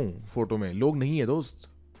देख रहा हूं फोटो में. लोग नहीं है दोस्त.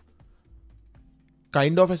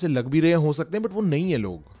 काइंड ऑफ ऐसे लग भी रहे हो सकते हैं बट वो नहीं है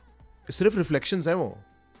लोग. सिर्फ रिफ्लेक्शंस हैं. वो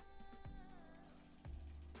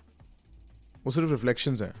सिर्फ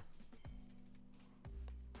रिफ्लेक्शंस हैं.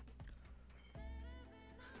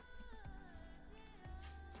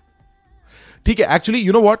 ठीक है. Actually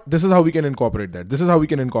you know what, this is how we can incorporate that. This is how we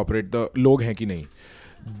can incorporate the लोग हैं कि नहीं.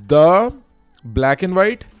 The black and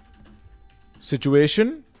white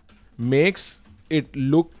situation makes it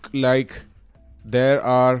look like there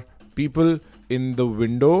are people in the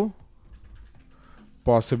window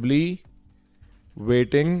possibly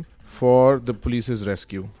waiting for the police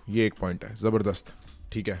rescue. ये एक point है, जबरदस्त.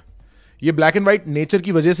 ठीक है, ये ब्लैक एंड व्हाइट नेचर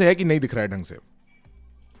की वजह से है कि नहीं दिख रहा है ढंग से.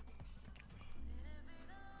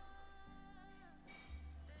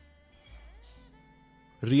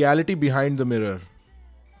 Reality behind the mirror.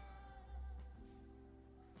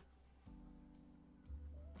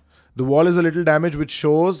 The wall is a little damaged, which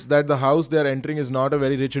shows that the house they are entering is not a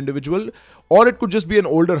very rich individual, or it could just be an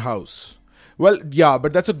older house. Well, yeah,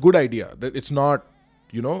 but that's a good idea. That it's not,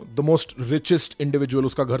 the most richest individual.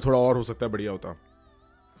 उसका घर थोड़ा और हो सकता है बढ़िया होता.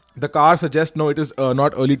 The car suggests no, it is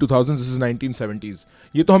not early 2000s. This is 1970s.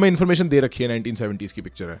 ये तो हमें information दे रखी है 1970s की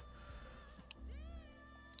picture है.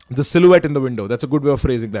 The silhouette in the window. That's a good way of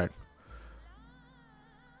phrasing that.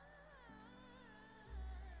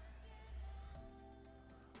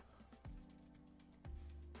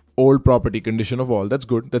 Old property, condition of wall. That's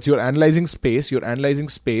good. That's you're analyzing space. You're analyzing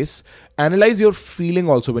space. Analyze your feeling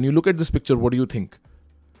also. When you look at this picture, what do you think?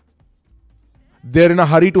 They're in a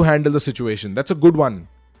hurry to handle the situation. That's a good one.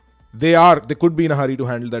 They could be in a hurry to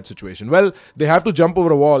handle that situation. Well, they have to jump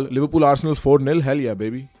over a wall. Liverpool Arsenal 4-0. Hell yeah,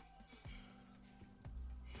 baby.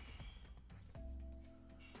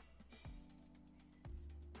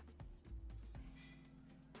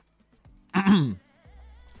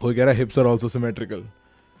 Oh, get hips are also symmetrical.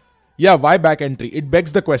 Yeah, why back entry? It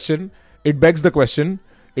begs the question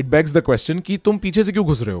कि तुम पीछे से क्यों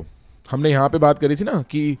घुस रहे हो? हमने यहां पे बात करी थी ना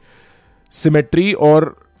कि सिमेट्री और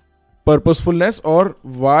पर्पसफुलनेस, और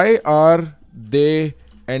why are they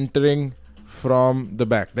entering from the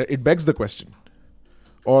back? It begs the question.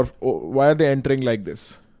 Or why are they entering like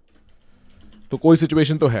this? तो कोई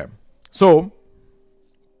सिचुएशन तो है. So,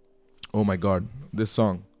 oh my god, this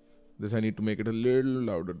song. This I need to make it a little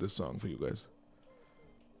louder, this song for you guys.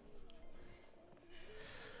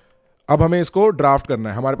 अब हमें इसको draft करना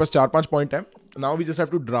है. हमारे पास 4-5 पॉइंट है. Now we just have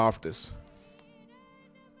to draft this.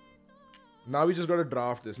 Now we just got to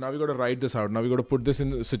draft this. Now we got to write this out. Now we got to put this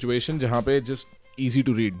in a situation जहाँ पे just easy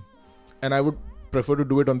to read. And I would prefer to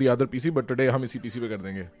do it on the other PC, but today हम इसी PC पे कर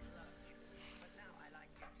देंगे.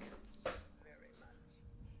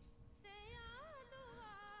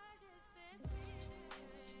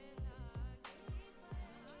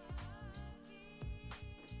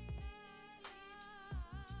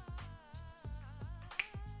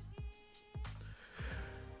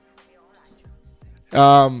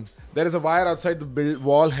 There is a wire outside the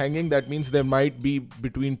wall hanging. That means there might be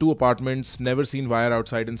between two apartments. Never seen wire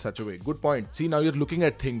outside in such a way. Good point. See, now you're looking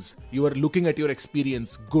at things. You are looking at your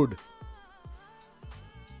experience. Good.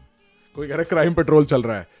 कोई कह रहा है crime petrol चल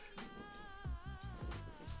रहा है.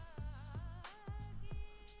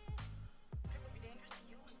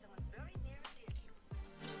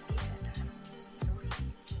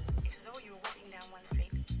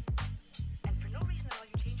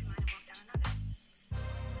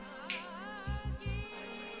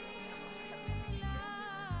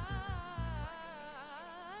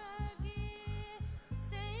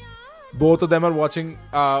 Both of them are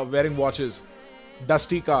wearing watches.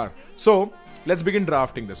 Dusty car. So, let's begin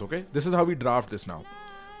drafting this, okay? This is how we draft this now.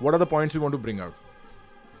 What are the points we want to bring out?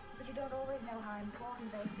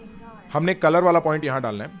 हमने colour वाला point यहां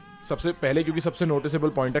डालना है सबसे पहले, क्योंकि सबसे noticeable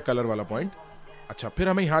point है कलर वाला पॉइंट. अच्छा, फिर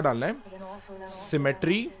हमें यहां डालना है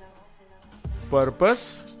सिमेट्री,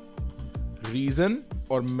 पर्पस, रीजन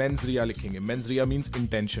और मेंस रिया लिखेंगे. Mens rea means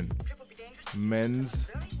intention.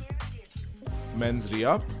 Mens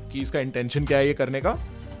rea कि इसका इंटेंशन क्या है ये करने का,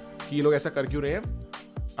 कि ये लोग ऐसा कर क्यों रहे हैं.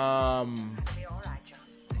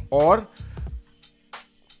 और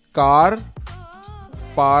कार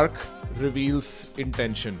पार्क रिवील्स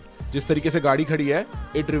इंटेंशन. जिस तरीके से गाड़ी खड़ी है,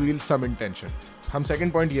 इट रिवील्स सम इंटेंशन. हम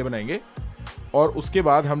सेकंड पॉइंट ये बनाएंगे. और उसके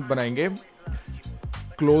बाद हम बनाएंगे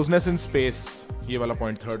क्लोजनेस इन स्पेस. ये वाला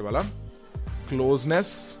पॉइंट थर्ड वाला,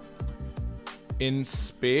 closeness in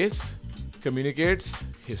space communicates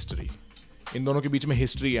history. इन दोनों के बीच में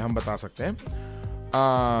हिस्ट्री है, हम बता सकते हैं.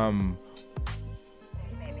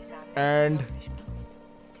 एंड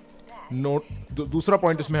नोट दूसरा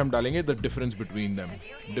पॉइंट इसमें हम डालेंगे the difference between them.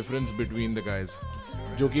 Difference between the guys,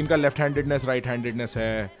 जो कि इनका लेफ्ट हैंडेडनेस राइट हैंडेडनेस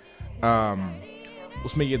है.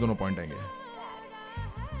 उसमें ये दोनों पॉइंट आएंगे.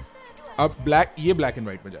 अब ये ब्लैक एंड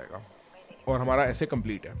व्हाइट में जाएगा और हमारा ऐसे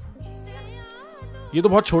कंप्लीट है. ये तो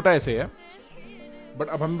बहुत छोटा ऐसे है, बट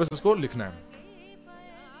अब हमें बस इसको लिखना है.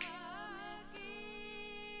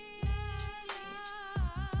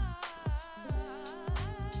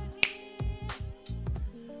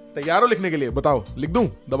 तैयार हो लिखने के लिए? बताओ, लिख दूं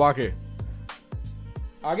दबा के?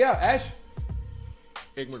 आ गया ऐश?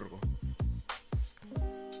 एक मिनट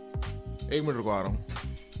रुको, आ रहा हूं.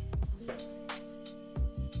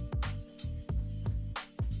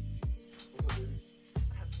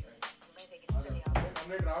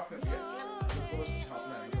 हमने ड्राफ्ट कर दिया, उसको बस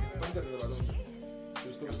छापना है, बंद कर दे दरवाजा,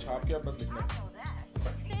 उसको बस छाप के अब बस लिखना है.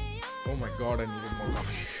 Oh my god, I needed more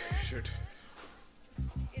coffee. Shit.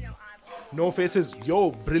 No faces, yo,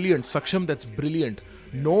 brilliant, Saksham, that's brilliant.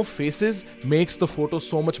 No faces makes the photo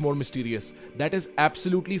so much more mysterious. That is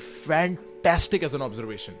absolutely fantastic as an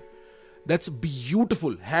observation. That's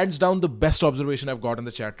beautiful. Hands down the best observation I've got in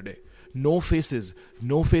the chat today. No faces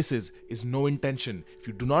is no intention. If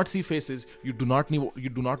you do not see faces, you do not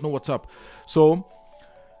know what's up. So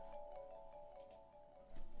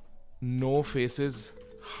no faces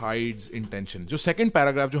hides intention. जो second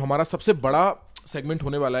paragraph जो हमारा सबसे बड़ा segment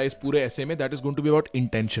होने वाला है इस पूरे essay में, that is going to be about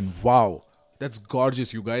intention. Wow, that's gorgeous,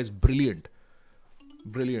 you guys. Brilliant.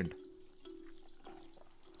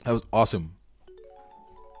 That was awesome.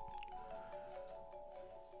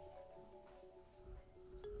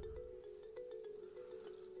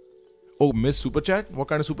 Oh, miss super chat? What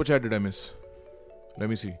kind of super chat did I miss? Let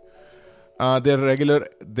me see. They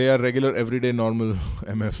are regular everyday normal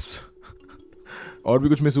MFs. और भी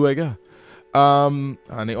कुछ miss हुआ है क्या?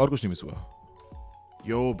 हाँ नहीं, और कुछ नहीं मिस हुआ.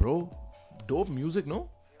 Yo bro, dope music, no?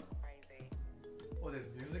 Oh, there's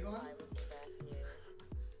music on?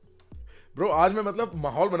 Bro, आज मैं मतलब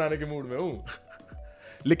माहौल बनाने के मूड में हूँ.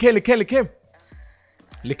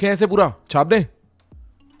 लिखे ऐसे पूरा छाप दे.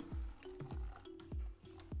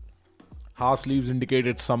 Half sleeves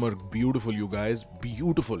indicated summer. Beautiful, you guys.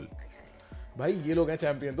 Beautiful. भाई ये लोग हैं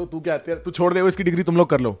चैंपियन. तो तू क्या तू छोड़ दे, इसकी डिग्री तुम लोग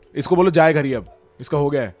कर लो. इसको बोलो जाए घर ही, अब इसका हो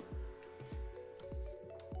गया है.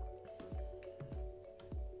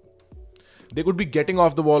 They could be getting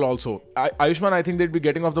off the wall also. Ayushman, I think they'd be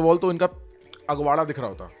getting off the wall. तो इनका अगवाड़ा दिख रहा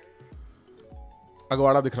होता.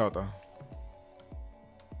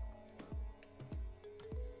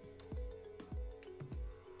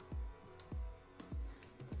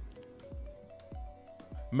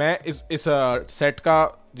 मैं इस सेट का,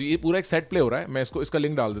 ये पूरा एक सेट प्ले हो रहा है. मैं इसका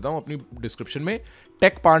लिंक डाल देता हूँ अपनी डिस्क्रिप्शन में.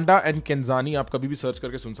 टेक पांडा एंड केंजानी आप कभी भी सर्च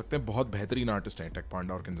करके सुन सकते हैं. बहुत बेहतरीन आर्टिस्ट हैं टेक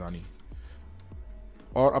पांडा और केंजानी.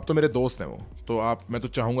 और अब तो मेरे दोस्त हैं वो, तो मैं तो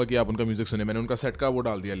चाहूंगा कि आप उनका म्यूजिक सुने. मैंने उनका सेट का वो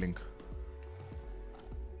डाल दिया लिंक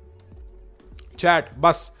चैट.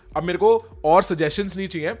 बस अब मेरे को और सजेशंस नहीं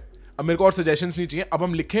चाहिए. अब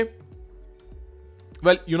हम लिखें.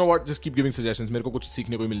 Well you know what, just keep giving suggestions. मेरे को कुछ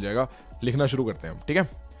सीखने को मिल जाएगा. लिखना शुरू करते हैं हम, ठीक है?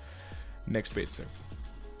 नेक्स्ट पेज से.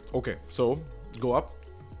 Okay, so go up.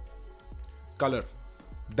 Color.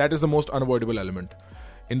 That is the most unavoidable element.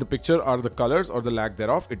 In the picture are the colors or the lack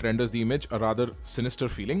thereof. It renders the image a rather sinister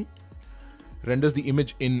feeling. It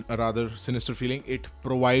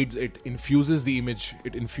infuses the image.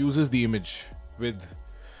 It infuses the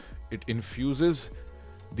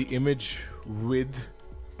image with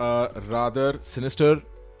a rather sinister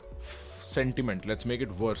sentiment. Let's make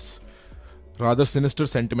it worse. Rather sinister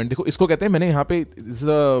sentiment. देखो इसको कहते हैं, मैंने यहाँ पे, this is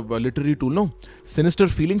a literary tool, no? Sinister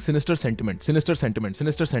feeling, sinister sentiment,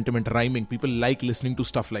 rhyming. People like listening to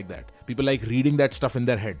stuff like that. People like reading that stuff in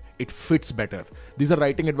their head. It fits better. These are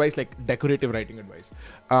writing advice, like decorative writing advice.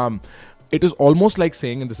 It is almost like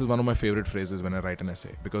saying, and this is one of my favorite phrases when I write an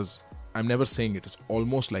essay, because I'm never saying it. It's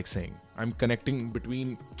almost like saying. I'm connecting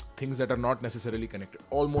between things that are not necessarily connected.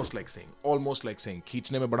 Almost like saying.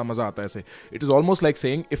 खींचने में बड़ा मजा आता है ऐसे. It is almost like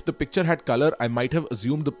saying, if the picture had color, I might have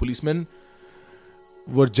assumed the policemen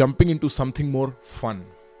were jumping into something more fun.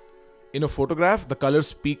 In a photograph, the colors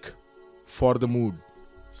speak for the mood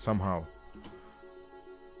somehow.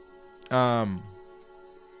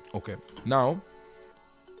 Okay. Now,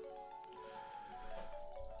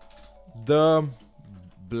 the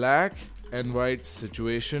black and white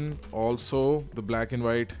situation also, the black and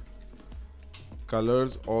white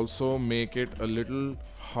colors also make it a little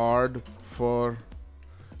hard for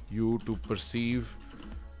you to perceive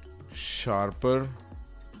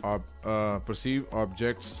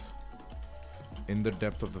objects in the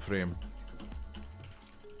depth of the frame.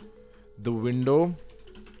 The window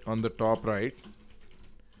on the top right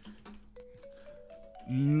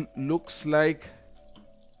looks like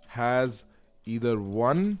has either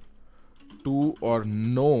 1, 2 or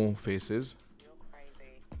no faces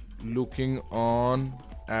looking on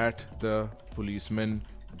at the policeman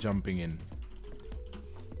jumping in.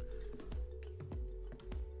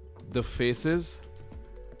 The faces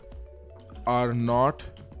are not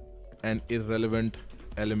an irrelevant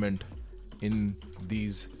element in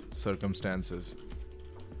these circumstances.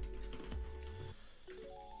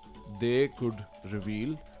 They could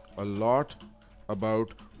reveal a lot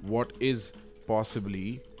about what is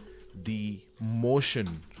possibly the motion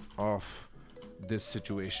of this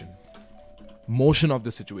situation.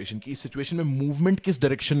 कि इस situation में movement किस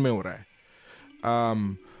direction में हो रहा है.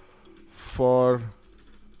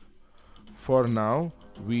 For now,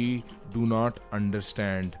 we do not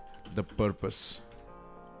understand the purpose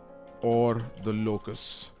or the locus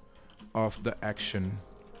of the action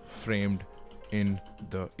framed in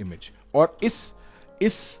the image. और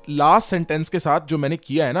इस लास्ट सेंटेंस के साथ जो मैंने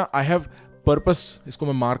किया है ना, आई हैव पर्पस, इसको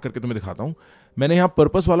मैं मार्क करके तुम्हें दिखाता हूं. मैंने यहां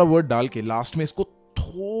पर्पस वाला वर्ड डाल के लास्ट में इसको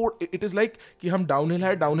थोड़ा, इट इज लाइक कि हम डाउनहिल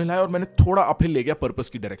है और मैंने थोड़ा अपहिल ले गया पर्पस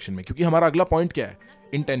की डायरेक्शन में, क्योंकि हमारा अगला पॉइंट क्या है,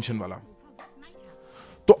 इंटेंशन वाला.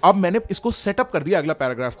 तो अब मैंने इसको सेटअप कर दिया अगला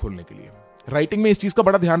पैराग्राफ खोलने के लिए. राइटिंग में इस चीज का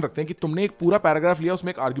बड़ा ध्यान रखते हैं कि तुमने एक पूरा पैराग्राफ लिया,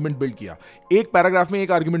 उसमें एक आर्गुमेंट बिल्ड किया. एक पैराग्राफ में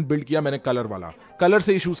एक आर्गुमेंट बिल्ड किया मैंने कलर वाला. कलर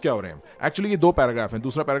से इश्यूज क्या हो रहे हैं? एक्चुअली ये 2 पैराग्राफ हैं,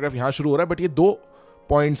 दूसरा पैराग्राफ यहां शुरू हो रहा है, बट ये 2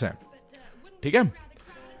 पॉइंट्स हैं. ठीक है.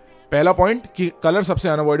 पहला पॉइंट कि कलर सबसे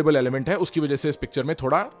अनअवॉइडेबल एलिमेंट है, उसकी वजह से इस पिक्चर में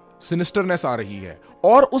थोड़ा सिनिस्टरनेस आ रही है,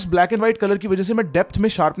 और उस ब्लैक एंड व्हाइट कलर की वजह से मैं डेप्थ में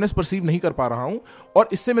शार्पनेस परसीव नहीं कर पा रहा हूं, और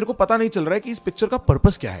इससे मेरे को पता नहीं चल रहा है कि इस पिक्चर का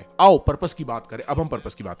पर्पस क्या है. आओ पर्पस की बात करें. अब हम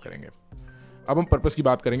पर्पस की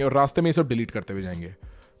बात करेंगे और रास्ते में ये सब डिलीट करते हुए जाएंगे,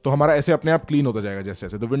 तो हमारा ऐसे अपने आप क्लीन होता जाएगा जैसे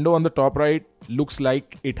जैसे. The window on the top right looks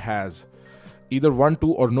like it has either 1,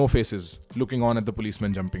 2 और no faces looking on at the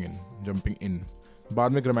policeman jumping in.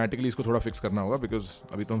 बाद में ग्रामेटिकली इसको थोड़ा फिक्स करना होगा, बिकॉज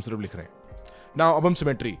अभी तो हम सिर्फ लिख रहे हैं. Now, अब हम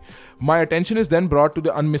symmetry. My attention is then brought to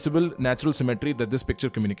the unmissable natural symmetry that this picture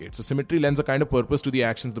communicates. So symmetry lends a kind of purpose to the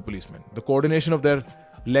actions of the policemen. The coordination of their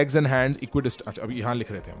legs and hands equidistant. अच्छा, अभी यहाँ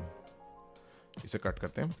लिख रहे थे हम, इसे cut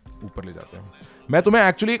करते हैं, ऊपर ले जाते हैं. मैं तुम्हें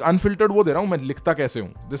एक्चुअली एक अनफिल्टर्ड वो दे रहा हूं, मैं लिखता कैसे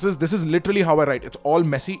हूं. This is literally how I right. It's all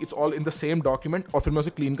Messi, it's all in the same document, और फिर मैं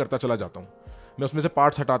उसे क्लीन करता चला जाता हूं. मैं उसमें से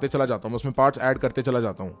पार्ट्स हटाते चला जाता हूं, मैं उसमें पार्ट्स ऐड करते चला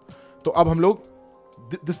जाता हूं. तो अब हम लोग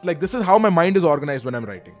this is how my mind is organised when I am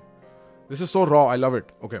writing. This is so raw, I love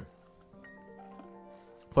it. Okay.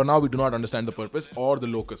 For now, we do not understand the purpose or the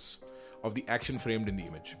locus of the action framed in the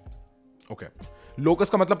image. Okay. Locus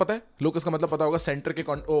का मतलब पता है? Locus का मतलब पता होगा, centre के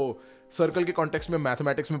circle के कॉन्टेक्स्ट में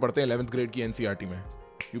मैथमेटिक्स में पढ़ते हैं 11th ग्रेड की NCERT में.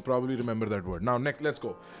 You probably remember that word. Now, next, let's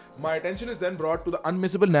go. My attention is then brought to the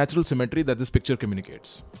unmissable natural symmetry that this picture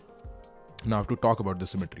communicates. Now, I have to talk about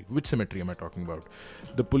the symmetry. Which symmetry am I talking about?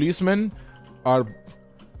 The policemen are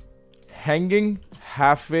hanging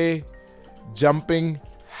halfway, jumping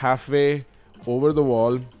halfway over the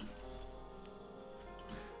wall.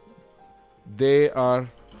 They are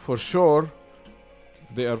for sure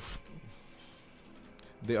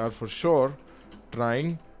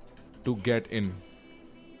trying to get in.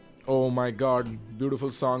 Oh my God,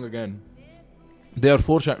 beautiful song again. They are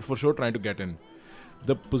for sure trying to get in.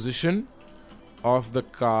 The position of the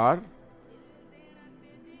car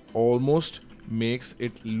almost makes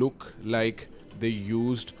it look like they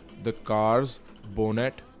used the car's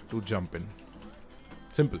bonnet to jump in.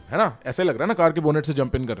 Simple, है ना? ऐसे लग रहा है ना, car के bonnet से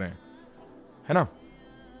jump in कर रहे हैं, है ना?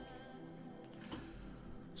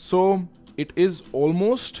 So it is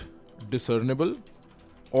almost discernible,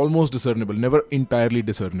 never entirely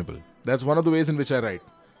discernible. That's one of the ways in which I write.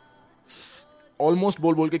 Almost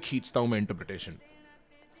बोल के खींचता हूं मैं interpretation.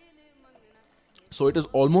 So it is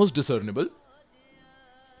almost discernible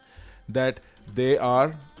that they are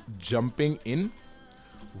jumping in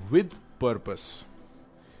with purpose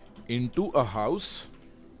into a house.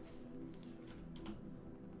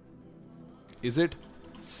 Is it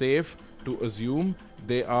safe to assume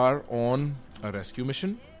they are on a rescue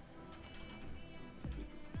mission?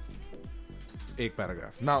 एक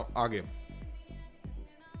paragraph. Now आगे.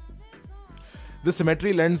 This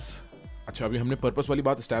symmetry lends. अच्छा, अभी हमने purpose वाली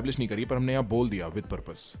बात establish नहीं करी, पर हमने यहाँ बोल दिया विद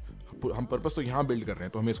पर्पस. हम पर्पस तो यहाँ बिल्ड कर रहे हैं,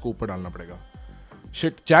 तो हमें इसको ऊपर डालना पड़ेगा.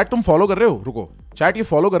 शिट, चैट तुम फॉलो कर रहे हो? रुको, चैट ये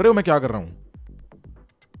फॉलो कर रहे हो मैं क्या कर रहा हूं?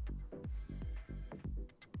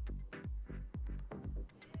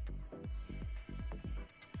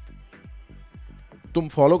 तुम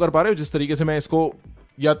फॉलो कर पा रहे हो जिस तरीके से मैं इसको,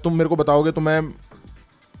 या तुम मेरे को बताओगे तो मैं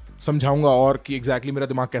समझाऊंगा और कि एग्जैक्टली मेरा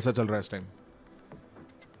दिमाग कैसा चल रहा है इस time.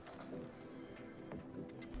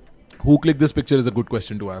 Who clicked this picture is a good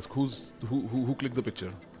question to ask. Who clicked the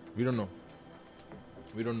picture? We don't know.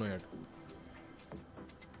 We don't know yet.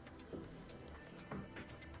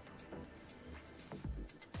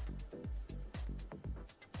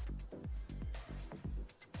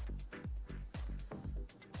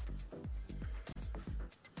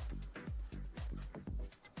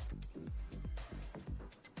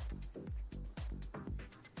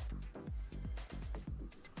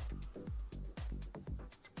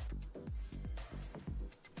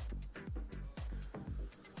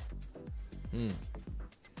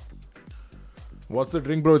 What's the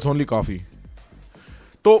drink, bro? It's only coffee.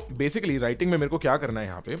 तो बेसिकली राइटिंग में मेरे को क्या करना है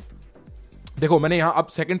यहाँ पे, देखो मैंने यहाँ अब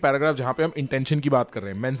सेकंड पैराग्राफ जहाँ पे हम इंटेंशन की बात कर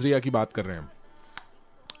रहे हैं, मेंस रिया की बात कर रहे हैं,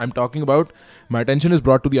 I'm talking about my attention is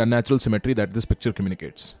brought to the unnatural symmetry that this picture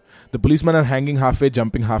communicates. The policemen are hanging halfway,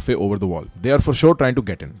 jumping halfway over the wall. They are for sure trying to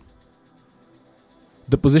get in.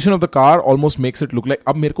 The position of the car almost makes it look like.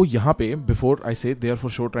 अब मेरे को यहाँ पे before I say they are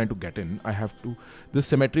for sure trying to get in, I have to. This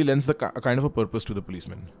symmetry lends the kind of a purpose to the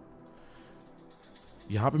policeman.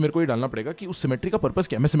 यहाँ पे मेरे को ये डालना पड़ेगा कि उस सिमेट्री का पर्पस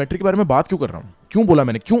क्या है. मैं सिमेट्री के बारे में बात क्यों कर रहा हूँ, क्यों बोला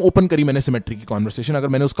मैंने, क्यों ओपन करी मैंने सिमेट्री की कॉन्वर्सेशन अगर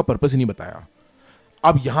मैंने उसका पर्पस ही नहीं बताया.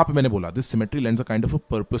 अब यहाँ पे मैंने बोला this symmetry lends a kind of a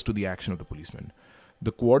purpose to the action of the policeman. The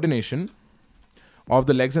coordination of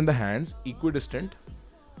the legs and the hands equidistant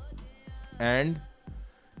and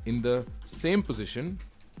in the same position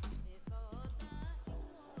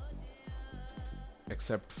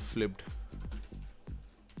except flipped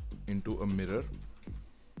into a mirror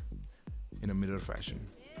in a mirror fashion.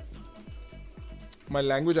 My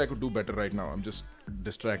language I could do better right now. I'm just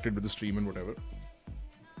distracted with the stream and whatever.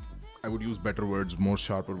 I would use better words, more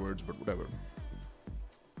sharper words, but whatever.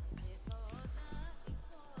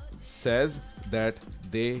 Says that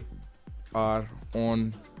they are on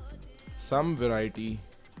some variety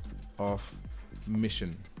of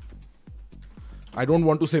mission. I don't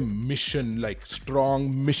want to say mission like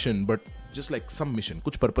strong mission, but just like some mission,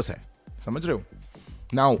 कुछ purpose है, समझ रहे हो.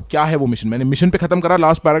 Now क्या है वो mission. मैंने mission पे खत्म करा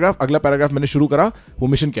लास्ट पैराग्राफ, अगला पैराग्राफ मैंने शुरू करा. वो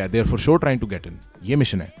मिशन क्या है? They are for sure trying to get in. ये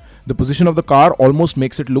मिशन है. The position of the car almost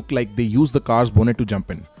makes it look like they use the car's bonnet to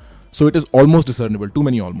jump in. So it is almost discernible. Too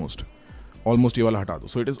many almost ये वाला हटा दो.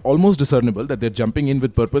 So it is almost discernible that they are jumping in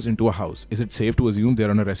with purpose into a house. Is it safe to assume they are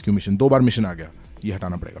on a rescue mission. 2 bar mission आ गया, ये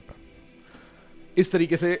हटाना पड़ेगा. इस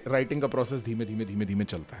तरीके से राइटिंग का प्रोसेस धीमे धीमे धीमे धीमे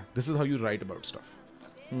चलता है. This is how you write about stuff.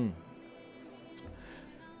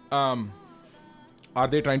 Are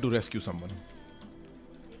they trying to rescue someone?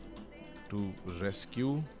 To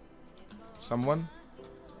rescue someone?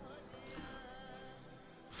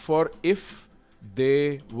 For if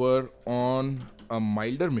they were on a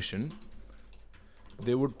milder mission,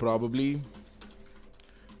 they would probably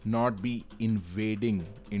not be invading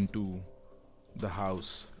into the house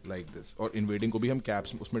like this. और invading को भी हम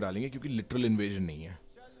caps उसमें डालेंगे क्योंकि literal invasion नहीं है,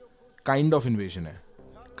 kind of invasion है.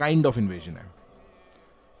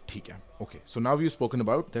 ठीक है, okay. So now we've spoken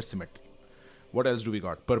about their symmetry. What else do we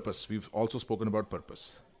got? Purpose. We've also spoken about purpose.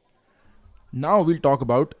 Now we'll talk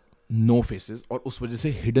about no faces और उस वजह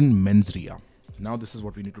से hidden mens rea. Now this is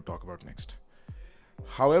what we need to talk about next.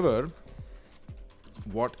 However,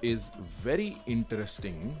 what is very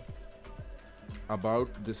interesting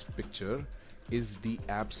about this picture is the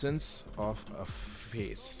absence of a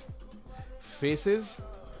face. Faces,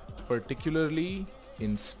 particularly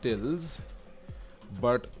in stills,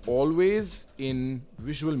 but always in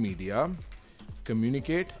visual media,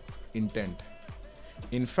 communicate intent.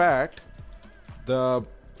 In fact, the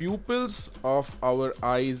pupils of our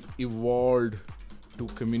eyes evolved to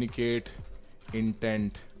communicate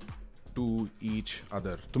intent to each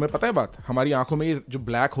other. तुम्हें पता है बात, हमारी आंखों में ये जो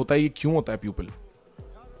black होता है ये क्यों होता है प्यूपिल?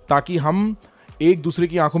 ताकि हम एक दूसरे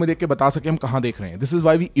की आंखों में देख के बता सके हम कहां देख रहे हैं. This is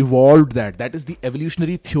why we evolved that. That is the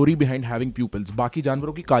evolutionary theory behind having pupils. बाकी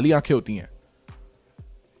जानवरों की काली आंखें होती हैं,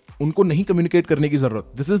 उनको नहीं कम्युनिकेट करने की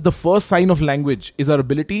जरूरत. This is the first sign of language, is our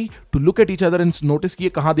ability to look at each other and notice कि ये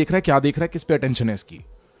कहां देख रहा है, क्या देख रहा है, किस पे अटेंशन है इसकी.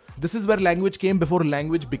 This is where language came before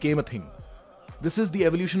language became a thing. This is the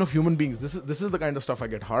evolution of human beings. This is the kind of stuff I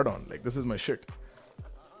get hard on. Like, this is my shit.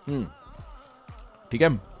 ठीक है?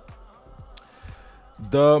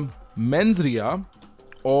 The mens rea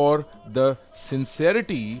or the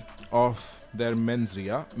sincerity of their mens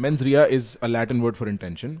rea is a Latin word for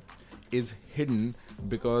intention, is hidden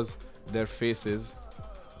because their faces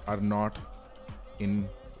are not in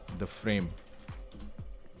the frame.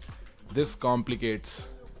 This complicates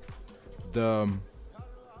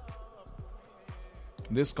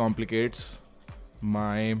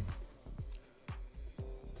my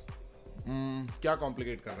क्या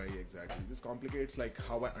complicate कर रहा है ये exactly? This complicates like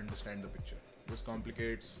how I understand the picture. This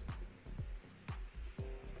complicates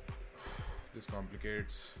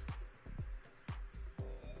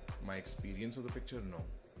my experience of the picture. No.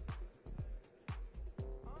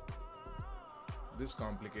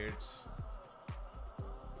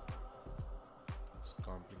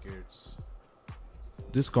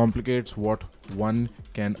 This complicates what one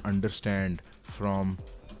can understand from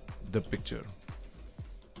the picture.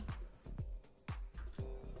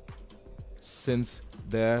 Since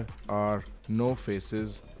there are no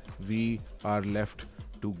faces, we are left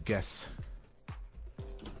to guess.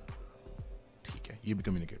 ठीक है, ये भी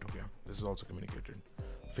communicate हो गया. This is also communicated.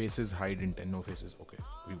 Faces hide intent, no faces. Okay,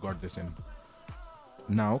 we've got this in.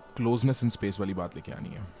 Now, closeness and space वाली बात लेके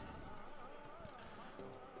आनी है.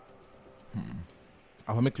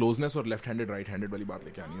 अब हमें क्लोजनेस और लेफ्ट हैंडेड राइट हैंडेड वाली बात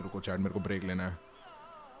लेके आनी है. रुको चैट, मेरे को ब्रेक लेना है.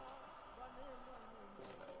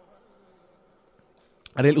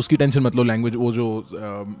 अरे उसकी टेंशन मत लो, लैंग्वेज वो जो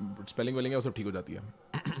स्पेलिंग वेलिंग है वो सब ठीक हो जाती है.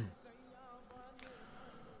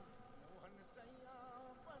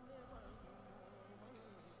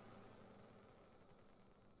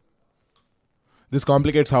 This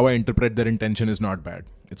complicates how I interpret their intention is not bad.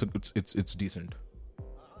 It's decent.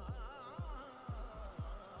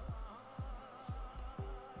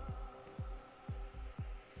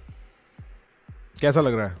 कैसा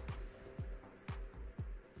लग रहा है?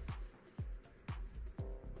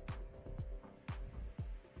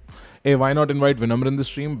 Hey, why not invite Vinamra in the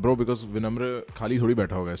stream, bro? Because Vinamra खाली थोड़ी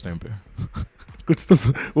बैठा होगा इस टाइम पे. कुछ तो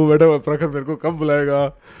वो बैठा हुआ प्रखर मेरे को कब बुलाएगा.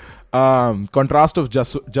 Contrast of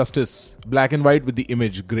justice, black and white with the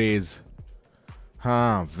image, grays.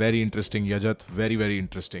 हाँ, very interesting, Yajat. Very, very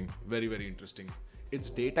interesting. Very, very interesting.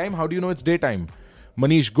 It's daytime. How do you know it's daytime?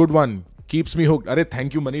 Manish, good one. Keeps me hooked. अरे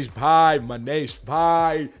thank you Manish भाई, Manish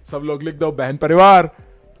भाई. सब लोग लिख दो बहन परिवार.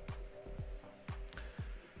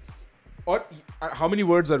 और how many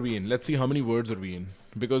words are we in? Let's see how many words are we in.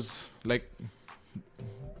 Because like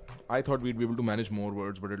I thought we'd be able to manage more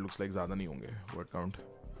words, but it looks like ज़्यादा नहीं होंगे word count.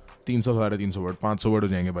 300 300 word, 500 word हो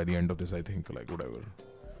जाएंगे by the end of this, I think, like whatever.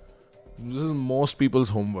 This is most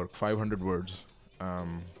people's homework, 500 words.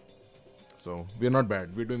 So we're not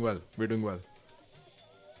bad. We're doing well. We're doing well.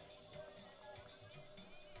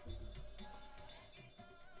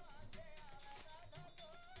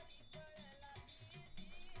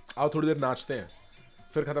 आओ थोड़ी देर नाचते हैं,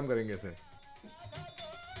 फिर खत्म करेंगे इसे.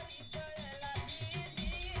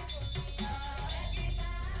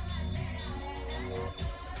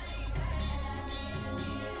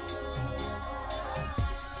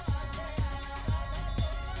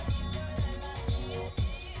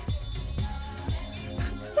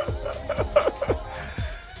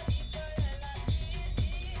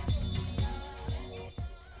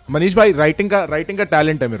 मनीष भाई, राइटिंग का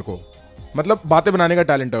टैलेंट है मेरे को, मतलब बातें बनाने का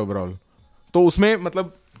टैलेंट है ओवरऑल. तो उसमें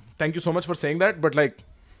मतलब thank you so much for saying that, but like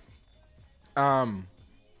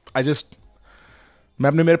I just, मैं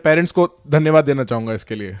अपने मेरे पेरेंट्स को धन्यवाद देना चाहूंगा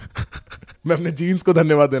इसके लिए. मैं अपने जीन्स को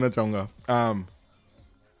धन्यवाद देना चाहूंगा.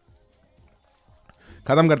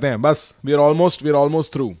 खत्म करते हैं बस. We are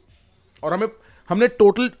almost through. और हमने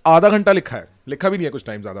टोटल आधा घंटा लिखा है, लिखा भी नहीं है कुछ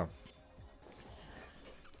टाइम ज्यादा.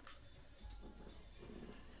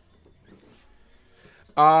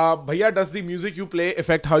 भैया, does the music you play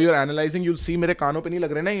effect how you are analysing? You'll see मेरे कानों पे नहीं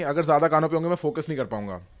लग रहे. नहीं, अगर ज्यादा कानों पे होंगे मैं फोकस नहीं कर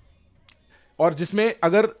पाऊंगा. और जिसमें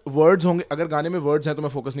अगर वर्ड्स होंगे, अगर गाने में वर्ड्स हैं तो मैं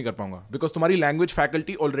फोकस नहीं कर पाऊंगा. बिकॉज तुम्हारी लैंग्वेज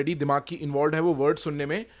फैकल्टी ऑलरेडी दिमाग की इन्वॉल्व है वो वर्ड सुनने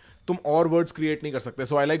में. तुम और वर्ड्स क्रिएट नहीं कर सकते.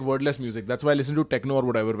 सो I like wordless music. That's why I listen to techno और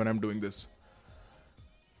whatever when I am doing this.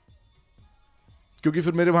 क्योंकि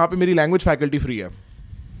फिर मेरे वहां पे मेरी लैंग्वेज फैकल्टी फ्री है.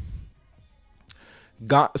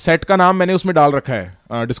 सेट का नाम मैंने उसमें डाल रखा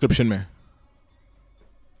है डिस्क्रिप्शन में.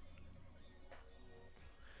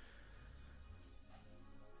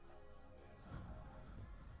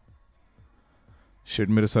 शिट,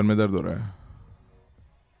 मेरे सर में दर्द हो रहा है.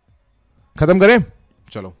 खत्म करें?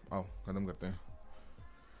 चलो आओ खत्म करते हैं.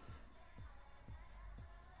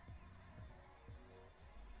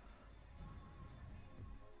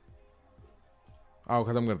 आओ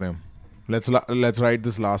खत्म करते हैं. Let's write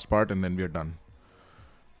this last part and then we are done.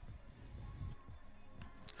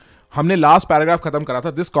 हमने लास्ट पैराग्राफ खत्म करा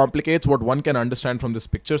था. This complicates what one can understand from this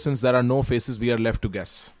picture since there are no faces we are left to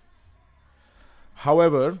guess.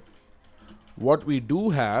 However, what we do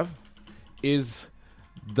have is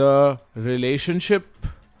the relationship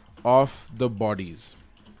of the bodies.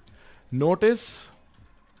 Notice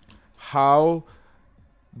how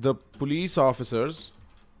the police officers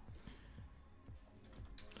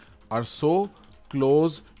are so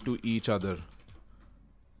close to each other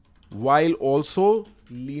while also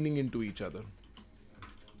leaning into each other.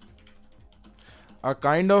 A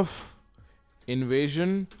kind of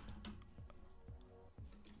invasion,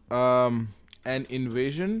 an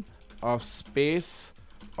invasion of space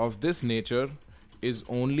of this nature is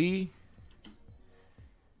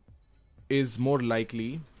more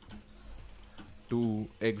likely to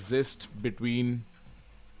exist between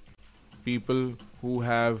people who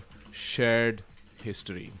have shared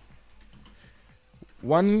history.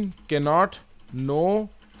 One cannot know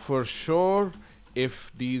for sure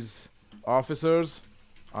if these officers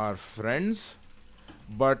are friends,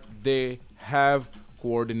 but they have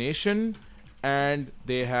coordination and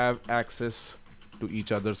they have access to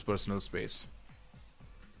each other's personal space.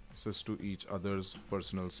 Access to each other's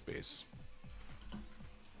personal space.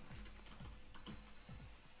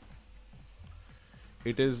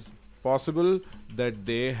 It is possible that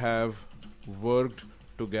they have worked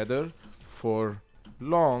together for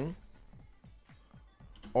long,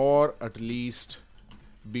 or at least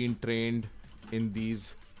been trained in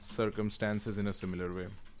these circumstances in a similar way.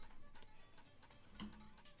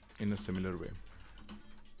 In a similar way.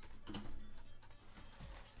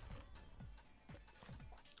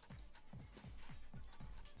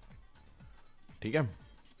 ठीक है.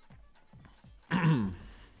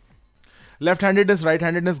 Left handedness right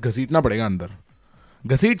handedness घसीटना पड़ेगा अंदर.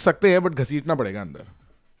 घसीट सकते हैं but घसीटना पड़ेगा अंदर.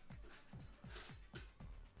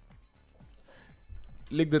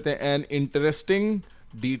 लिख देते हैं. An interesting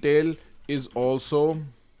detail is also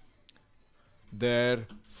their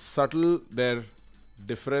subtle, their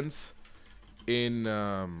difference in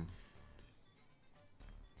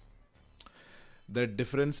the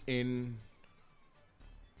difference in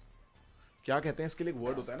क्या कहते हैं इसके लिए. एक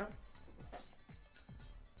वर्ड होता है ना.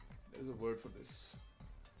 there is a word for this.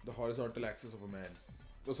 The horizontal axis of a man.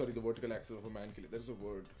 Oh sorry, the vertical axis of a man के लिए there is a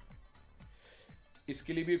word.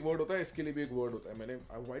 इसके लिए भी एक वर्ड होता है, इसके लिए भी एक वर्ड होता है. मैंने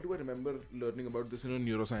why do I remember learning about this in a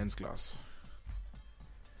neuroscience class?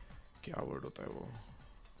 क्या वर्ड होता है वो.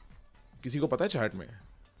 किसी को पता है चैट में.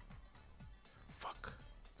 फक,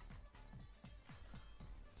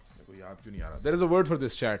 मेरे को याद क्यों नहीं आ रहा. There is a word for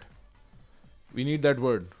this chat. We need that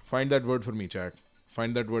word. Find that word for me chat.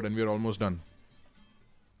 Find that word and we are almost done.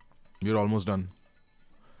 We are almost done.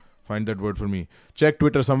 Find that word for me. Check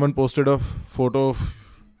Twitter. Someone posted a photo of.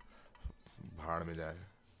 भाड़ में जाए.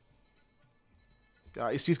 क्या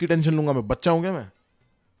इस चीज की tension लूंगा मैं. बच्चा हूं क्या मैं.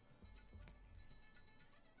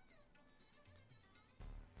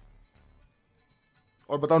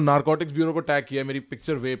 और बताओ नारकोटिक्स ब्यूरो को टैग किया मेरी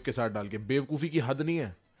पिक्चर वेब के साथ डाल के. बेवकूफी की हद नहीं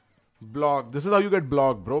है. Blog. This is how you get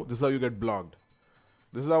blog bro. This is how you get blogged.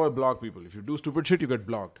 This is how I blog people. If you do stupid shit you get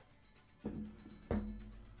blogged.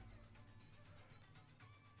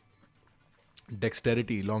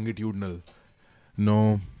 Dexterity longitudinal.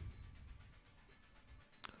 No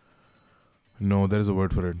there is a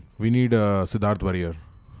word for it. We need Siddharth warrior.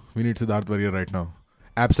 We need Siddharth warrior right now.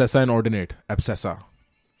 एब्सेसा inordinate.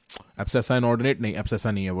 Abscessa inordinate नहीं.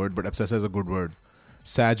 abscessa नहीं है word but abscessa is a good word.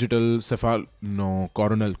 Sagittal cephal no.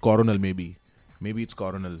 coronal maybe it's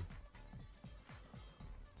coronal.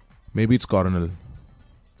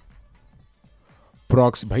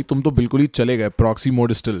 proxy. भाई तुम तो बिल्कुल ही चले गए.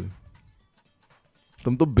 proximodistal.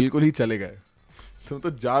 तुम तो बिल्कुल ही चले गए. तुम तो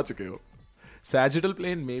जा चुके हो. sagittal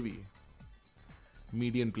plane maybe.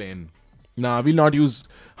 median plane. Nah, we'll not use.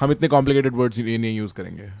 हम इतने complicated words ये नहीं use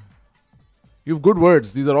करेंगे. You have good words.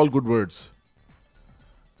 These are all good words.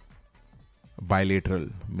 Bilateral.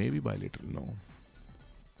 Maybe bilateral. No.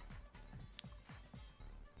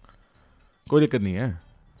 कोई दिक्कत नहीं है.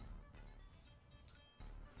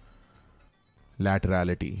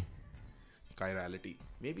 Laterality. Chirality.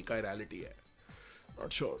 Maybe chirality है.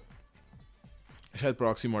 Not sure. शायद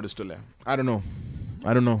proximodistal है. I don't know. I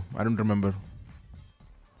don't remember.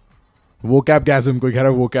 Vocabgasm. कोई कह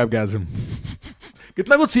रहा है vocabgasm.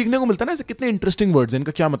 कितना कुछ सीखने को मिलता है ना ऐसे. कितने इंटरेस्टिंग वर्ड्स हैं.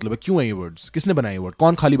 इनका क्या मतलब है. क्यों है ये वर्ड्स. किसने बनाए ये वर्ड.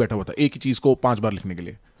 कौन खाली बैठा हुआ था एक ही चीज को 5 बार लिखने के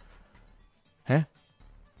लिए है.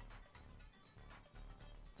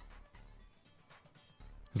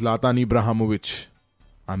 ज़लातान इब्राहिमोविच.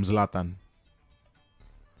 I am ज़लातान.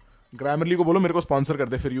 ग्रामरली को बोलो मेरे को स्पॉन्सर कर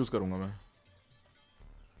दे फिर यूज करूंगा मैं.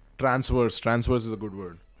 Transverse is a good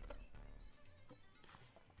word.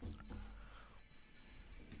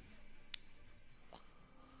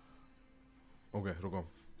 Okay, रुको.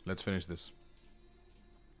 Let's finish this.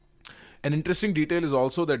 An interesting detail is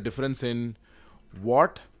also the difference in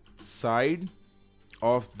what side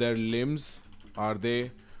of their limbs are they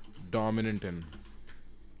dominant in.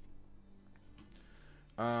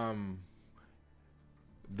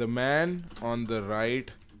 The man on the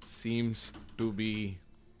right seems to be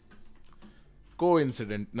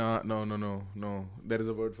coincident. No. There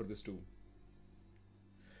is a word for this too.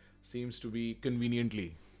 Seems to be conveniently.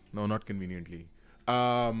 No, not conveniently.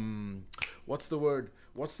 What's the word?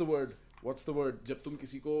 जब तुम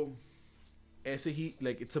किसी को ऐसे ही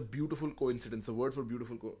like it's a beautiful coincidence. A word for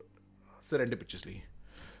beautiful. Serendipitously.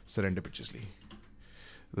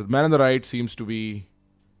 The man on the right seems to be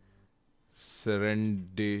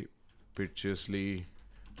serendipitously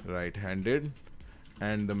right-handed,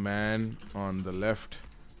 and the man on the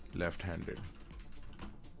left-handed.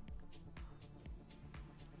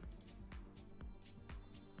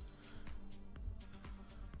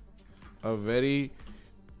 A very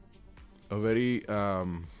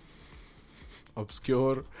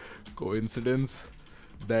obscure coincidence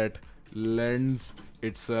that lends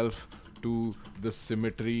itself to the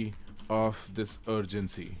symmetry of this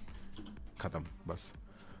urgency. Khatam, bas.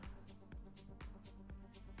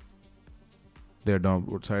 They're down.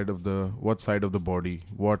 What side of the body?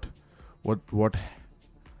 What?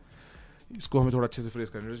 इसको हमें थोड़ा अच्छे से phrase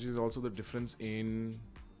करना है. Which is also the difference in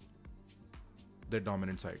their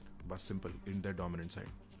dominant side. बस simple, in their dominant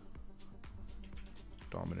side.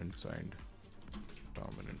 Dominant side.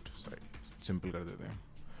 Simple कर देते हैं.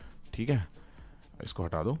 ठीक है, इसको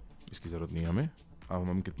हटा दो, इसकी ज़रूरत नहीं है हमें. अब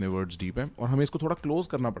हम कितने वर्ड्स डीप हैं, और हमें इसको थोड़ा क्लोज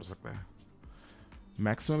करना पड़ सकता है.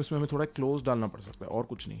 मैक्सिमम इसमें हमें थोड़ा क्लोज डालना पड़ सकता है, और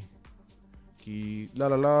कुछ नहीं. कि ला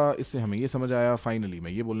ला ला, इससे हमें ये समझ आया. फाइनली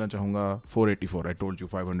मैं ये बोलना चाहूँगा 484. आई टोल्ड यू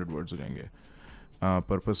 500 वर्ड्स हो जाएंगे.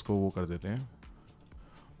 पर्पस को वो कर देते हैं,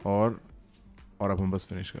 और अब हम बस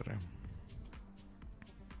फिनिश कर रहे हैं.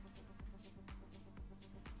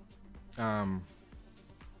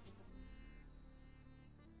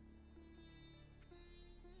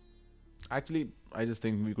 Actually, I just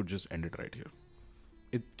think we could just end it right here.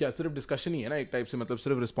 क्या सिर्फ डिस्कशन ही है ना एक टाइप से, मतलब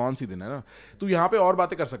सिर्फ रिस्पॉन्स ही देना है ना. तो यहाँ पे और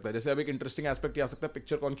बातें कर सकता है. जैसे अब एक इंटरेस्टिंग एस्पेक्ट क्या आ सकता है,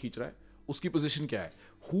 पिक्चर कौन खींच रहा है, उसकी पोजीशन क्या है,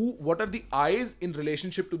 what are the eyes in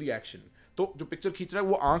relationship to the action. तो जो पिक्चर खींच रहा है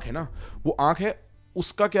वो आंख है ना, वो आंख है,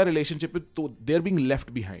 उसका क्या रिलेशनशिप है. तो they are being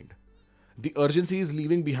left behind, the urgency is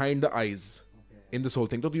leaving behind the eyes in this whole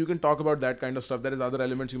thing. So you can talk about that kind of stuff. There is other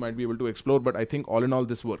elements you might be able to explore, but I think all in all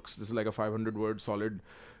this works. This is like a 500 word solid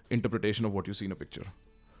interpretation of what you see in a picture.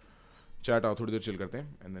 Chat आओ, थोड़ी देर chill करते हैं,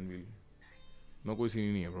 and then we'll. No, कोई scene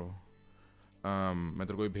ही नहीं है bro. मैं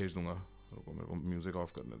तेरे को ही भेज दूंगा. रुको, मेरे को म्यूजिक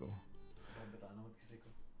ऑफ करने दो.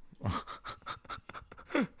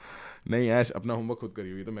 नहीं ऐश, अपना होमवर्क खुद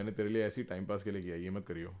करियो. ये तो मैंने तेरे लिए ऐसी टाइम पास के लिए किया, ये मत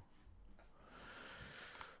करियो.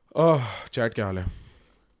 चैट क्या हाल है?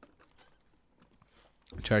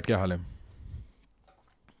 चैट क्या हाल है?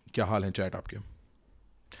 क्या हाल है चैट आपके?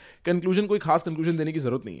 कंक्लूजन, कोई खास कंक्लूजन देने की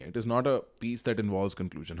जरूरत नहीं है. It is not a piece that involves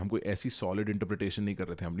conclusion. हम कोई ऐसी सॉलिड इंटरप्रिटेशन नहीं कर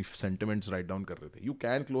रहे थे, हम अपनी सेंटिमेंट्स राइट डाउन कर रहे थे. You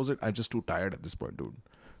can close it. I just to tired at this point dude.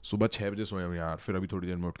 सुबह 6 बजे सोया हूँ यार, फिर अभी थोड़ी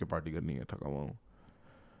देर में उठ के पार्टी करनी है, थका हुआ हूँ.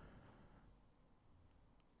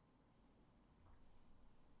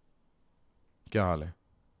 क्या हाल है?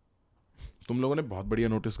 तुम लोगों ने बहुत बढ़िया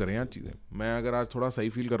नोटिस करे यार चीज़ें. मैं अगर आज थोड़ा सही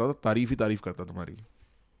फील कर रहा था, तारीफ ही तारीफ करता तुम्हारी.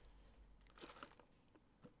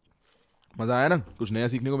 मजा आया ना, कुछ नया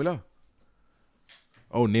सीखने को मिला.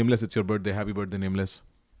 Oh nameless, it's your birthday. Happy birthday nameless.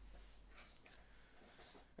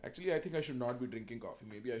 Actually I think I should not be drinking coffee.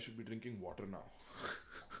 Maybe I should be drinking water now.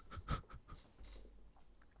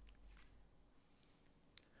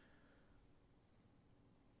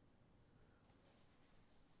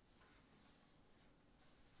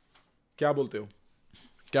 क्या बोलते हो?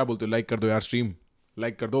 क्या बोलते हो? लाइक कर दो यार स्ट्रीम.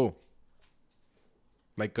 लाइक कर दो.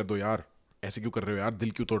 लाइक कर दो यार. ऐसे क्यों कर रहे हो यार?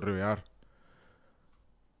 दिल क्यों तोड़ रहे हो यार?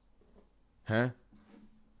 हैं?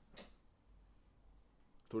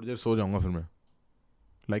 थोड़ी देर सो जाऊंगा फिर मैं.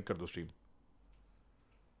 लाइक कर दो स्ट्रीम.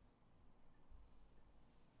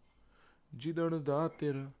 जिदड़ दा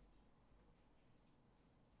तेरा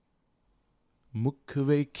मुख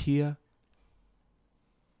वेखिया.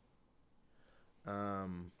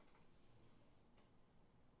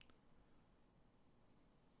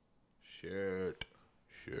 Shit.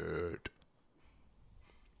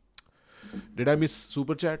 Did I miss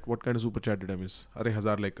super chat? What kind of super chat did I miss? अरे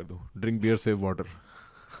 1000 लाइक कर दो. Drink beer, save water.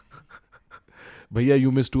 भैया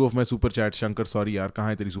you missed 2 of my super chats. Shankar sorry यार, कहाँ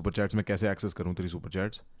है तेरी super chats? मैं कैसे एक्सेस करूँ तेरी super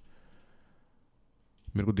chats?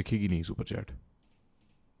 मेरे को दिखेगी नहीं super chat.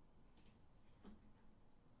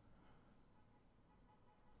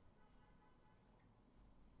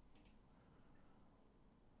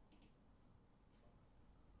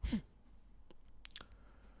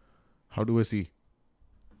 How do I see?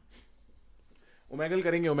 Omegle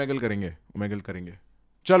करेंगे.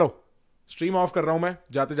 चलो स्ट्रीम ऑफ कर रहा हूं मैं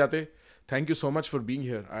जाते जाते. Thank you so much for being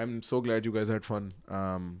here. I am so glad you guys had fun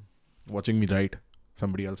watching me write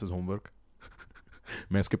somebody else's homework.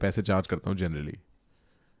 मैं इसके पैसे चार्ज करता हूँ generally.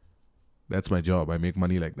 That's my job. I make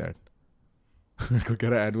money like that. को कह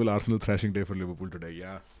रहा है annual Arsenal thrashing day for Liverpool today.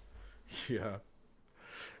 या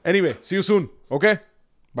anyway, see you soon. Okay,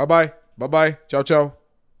 bye bye. Ciao.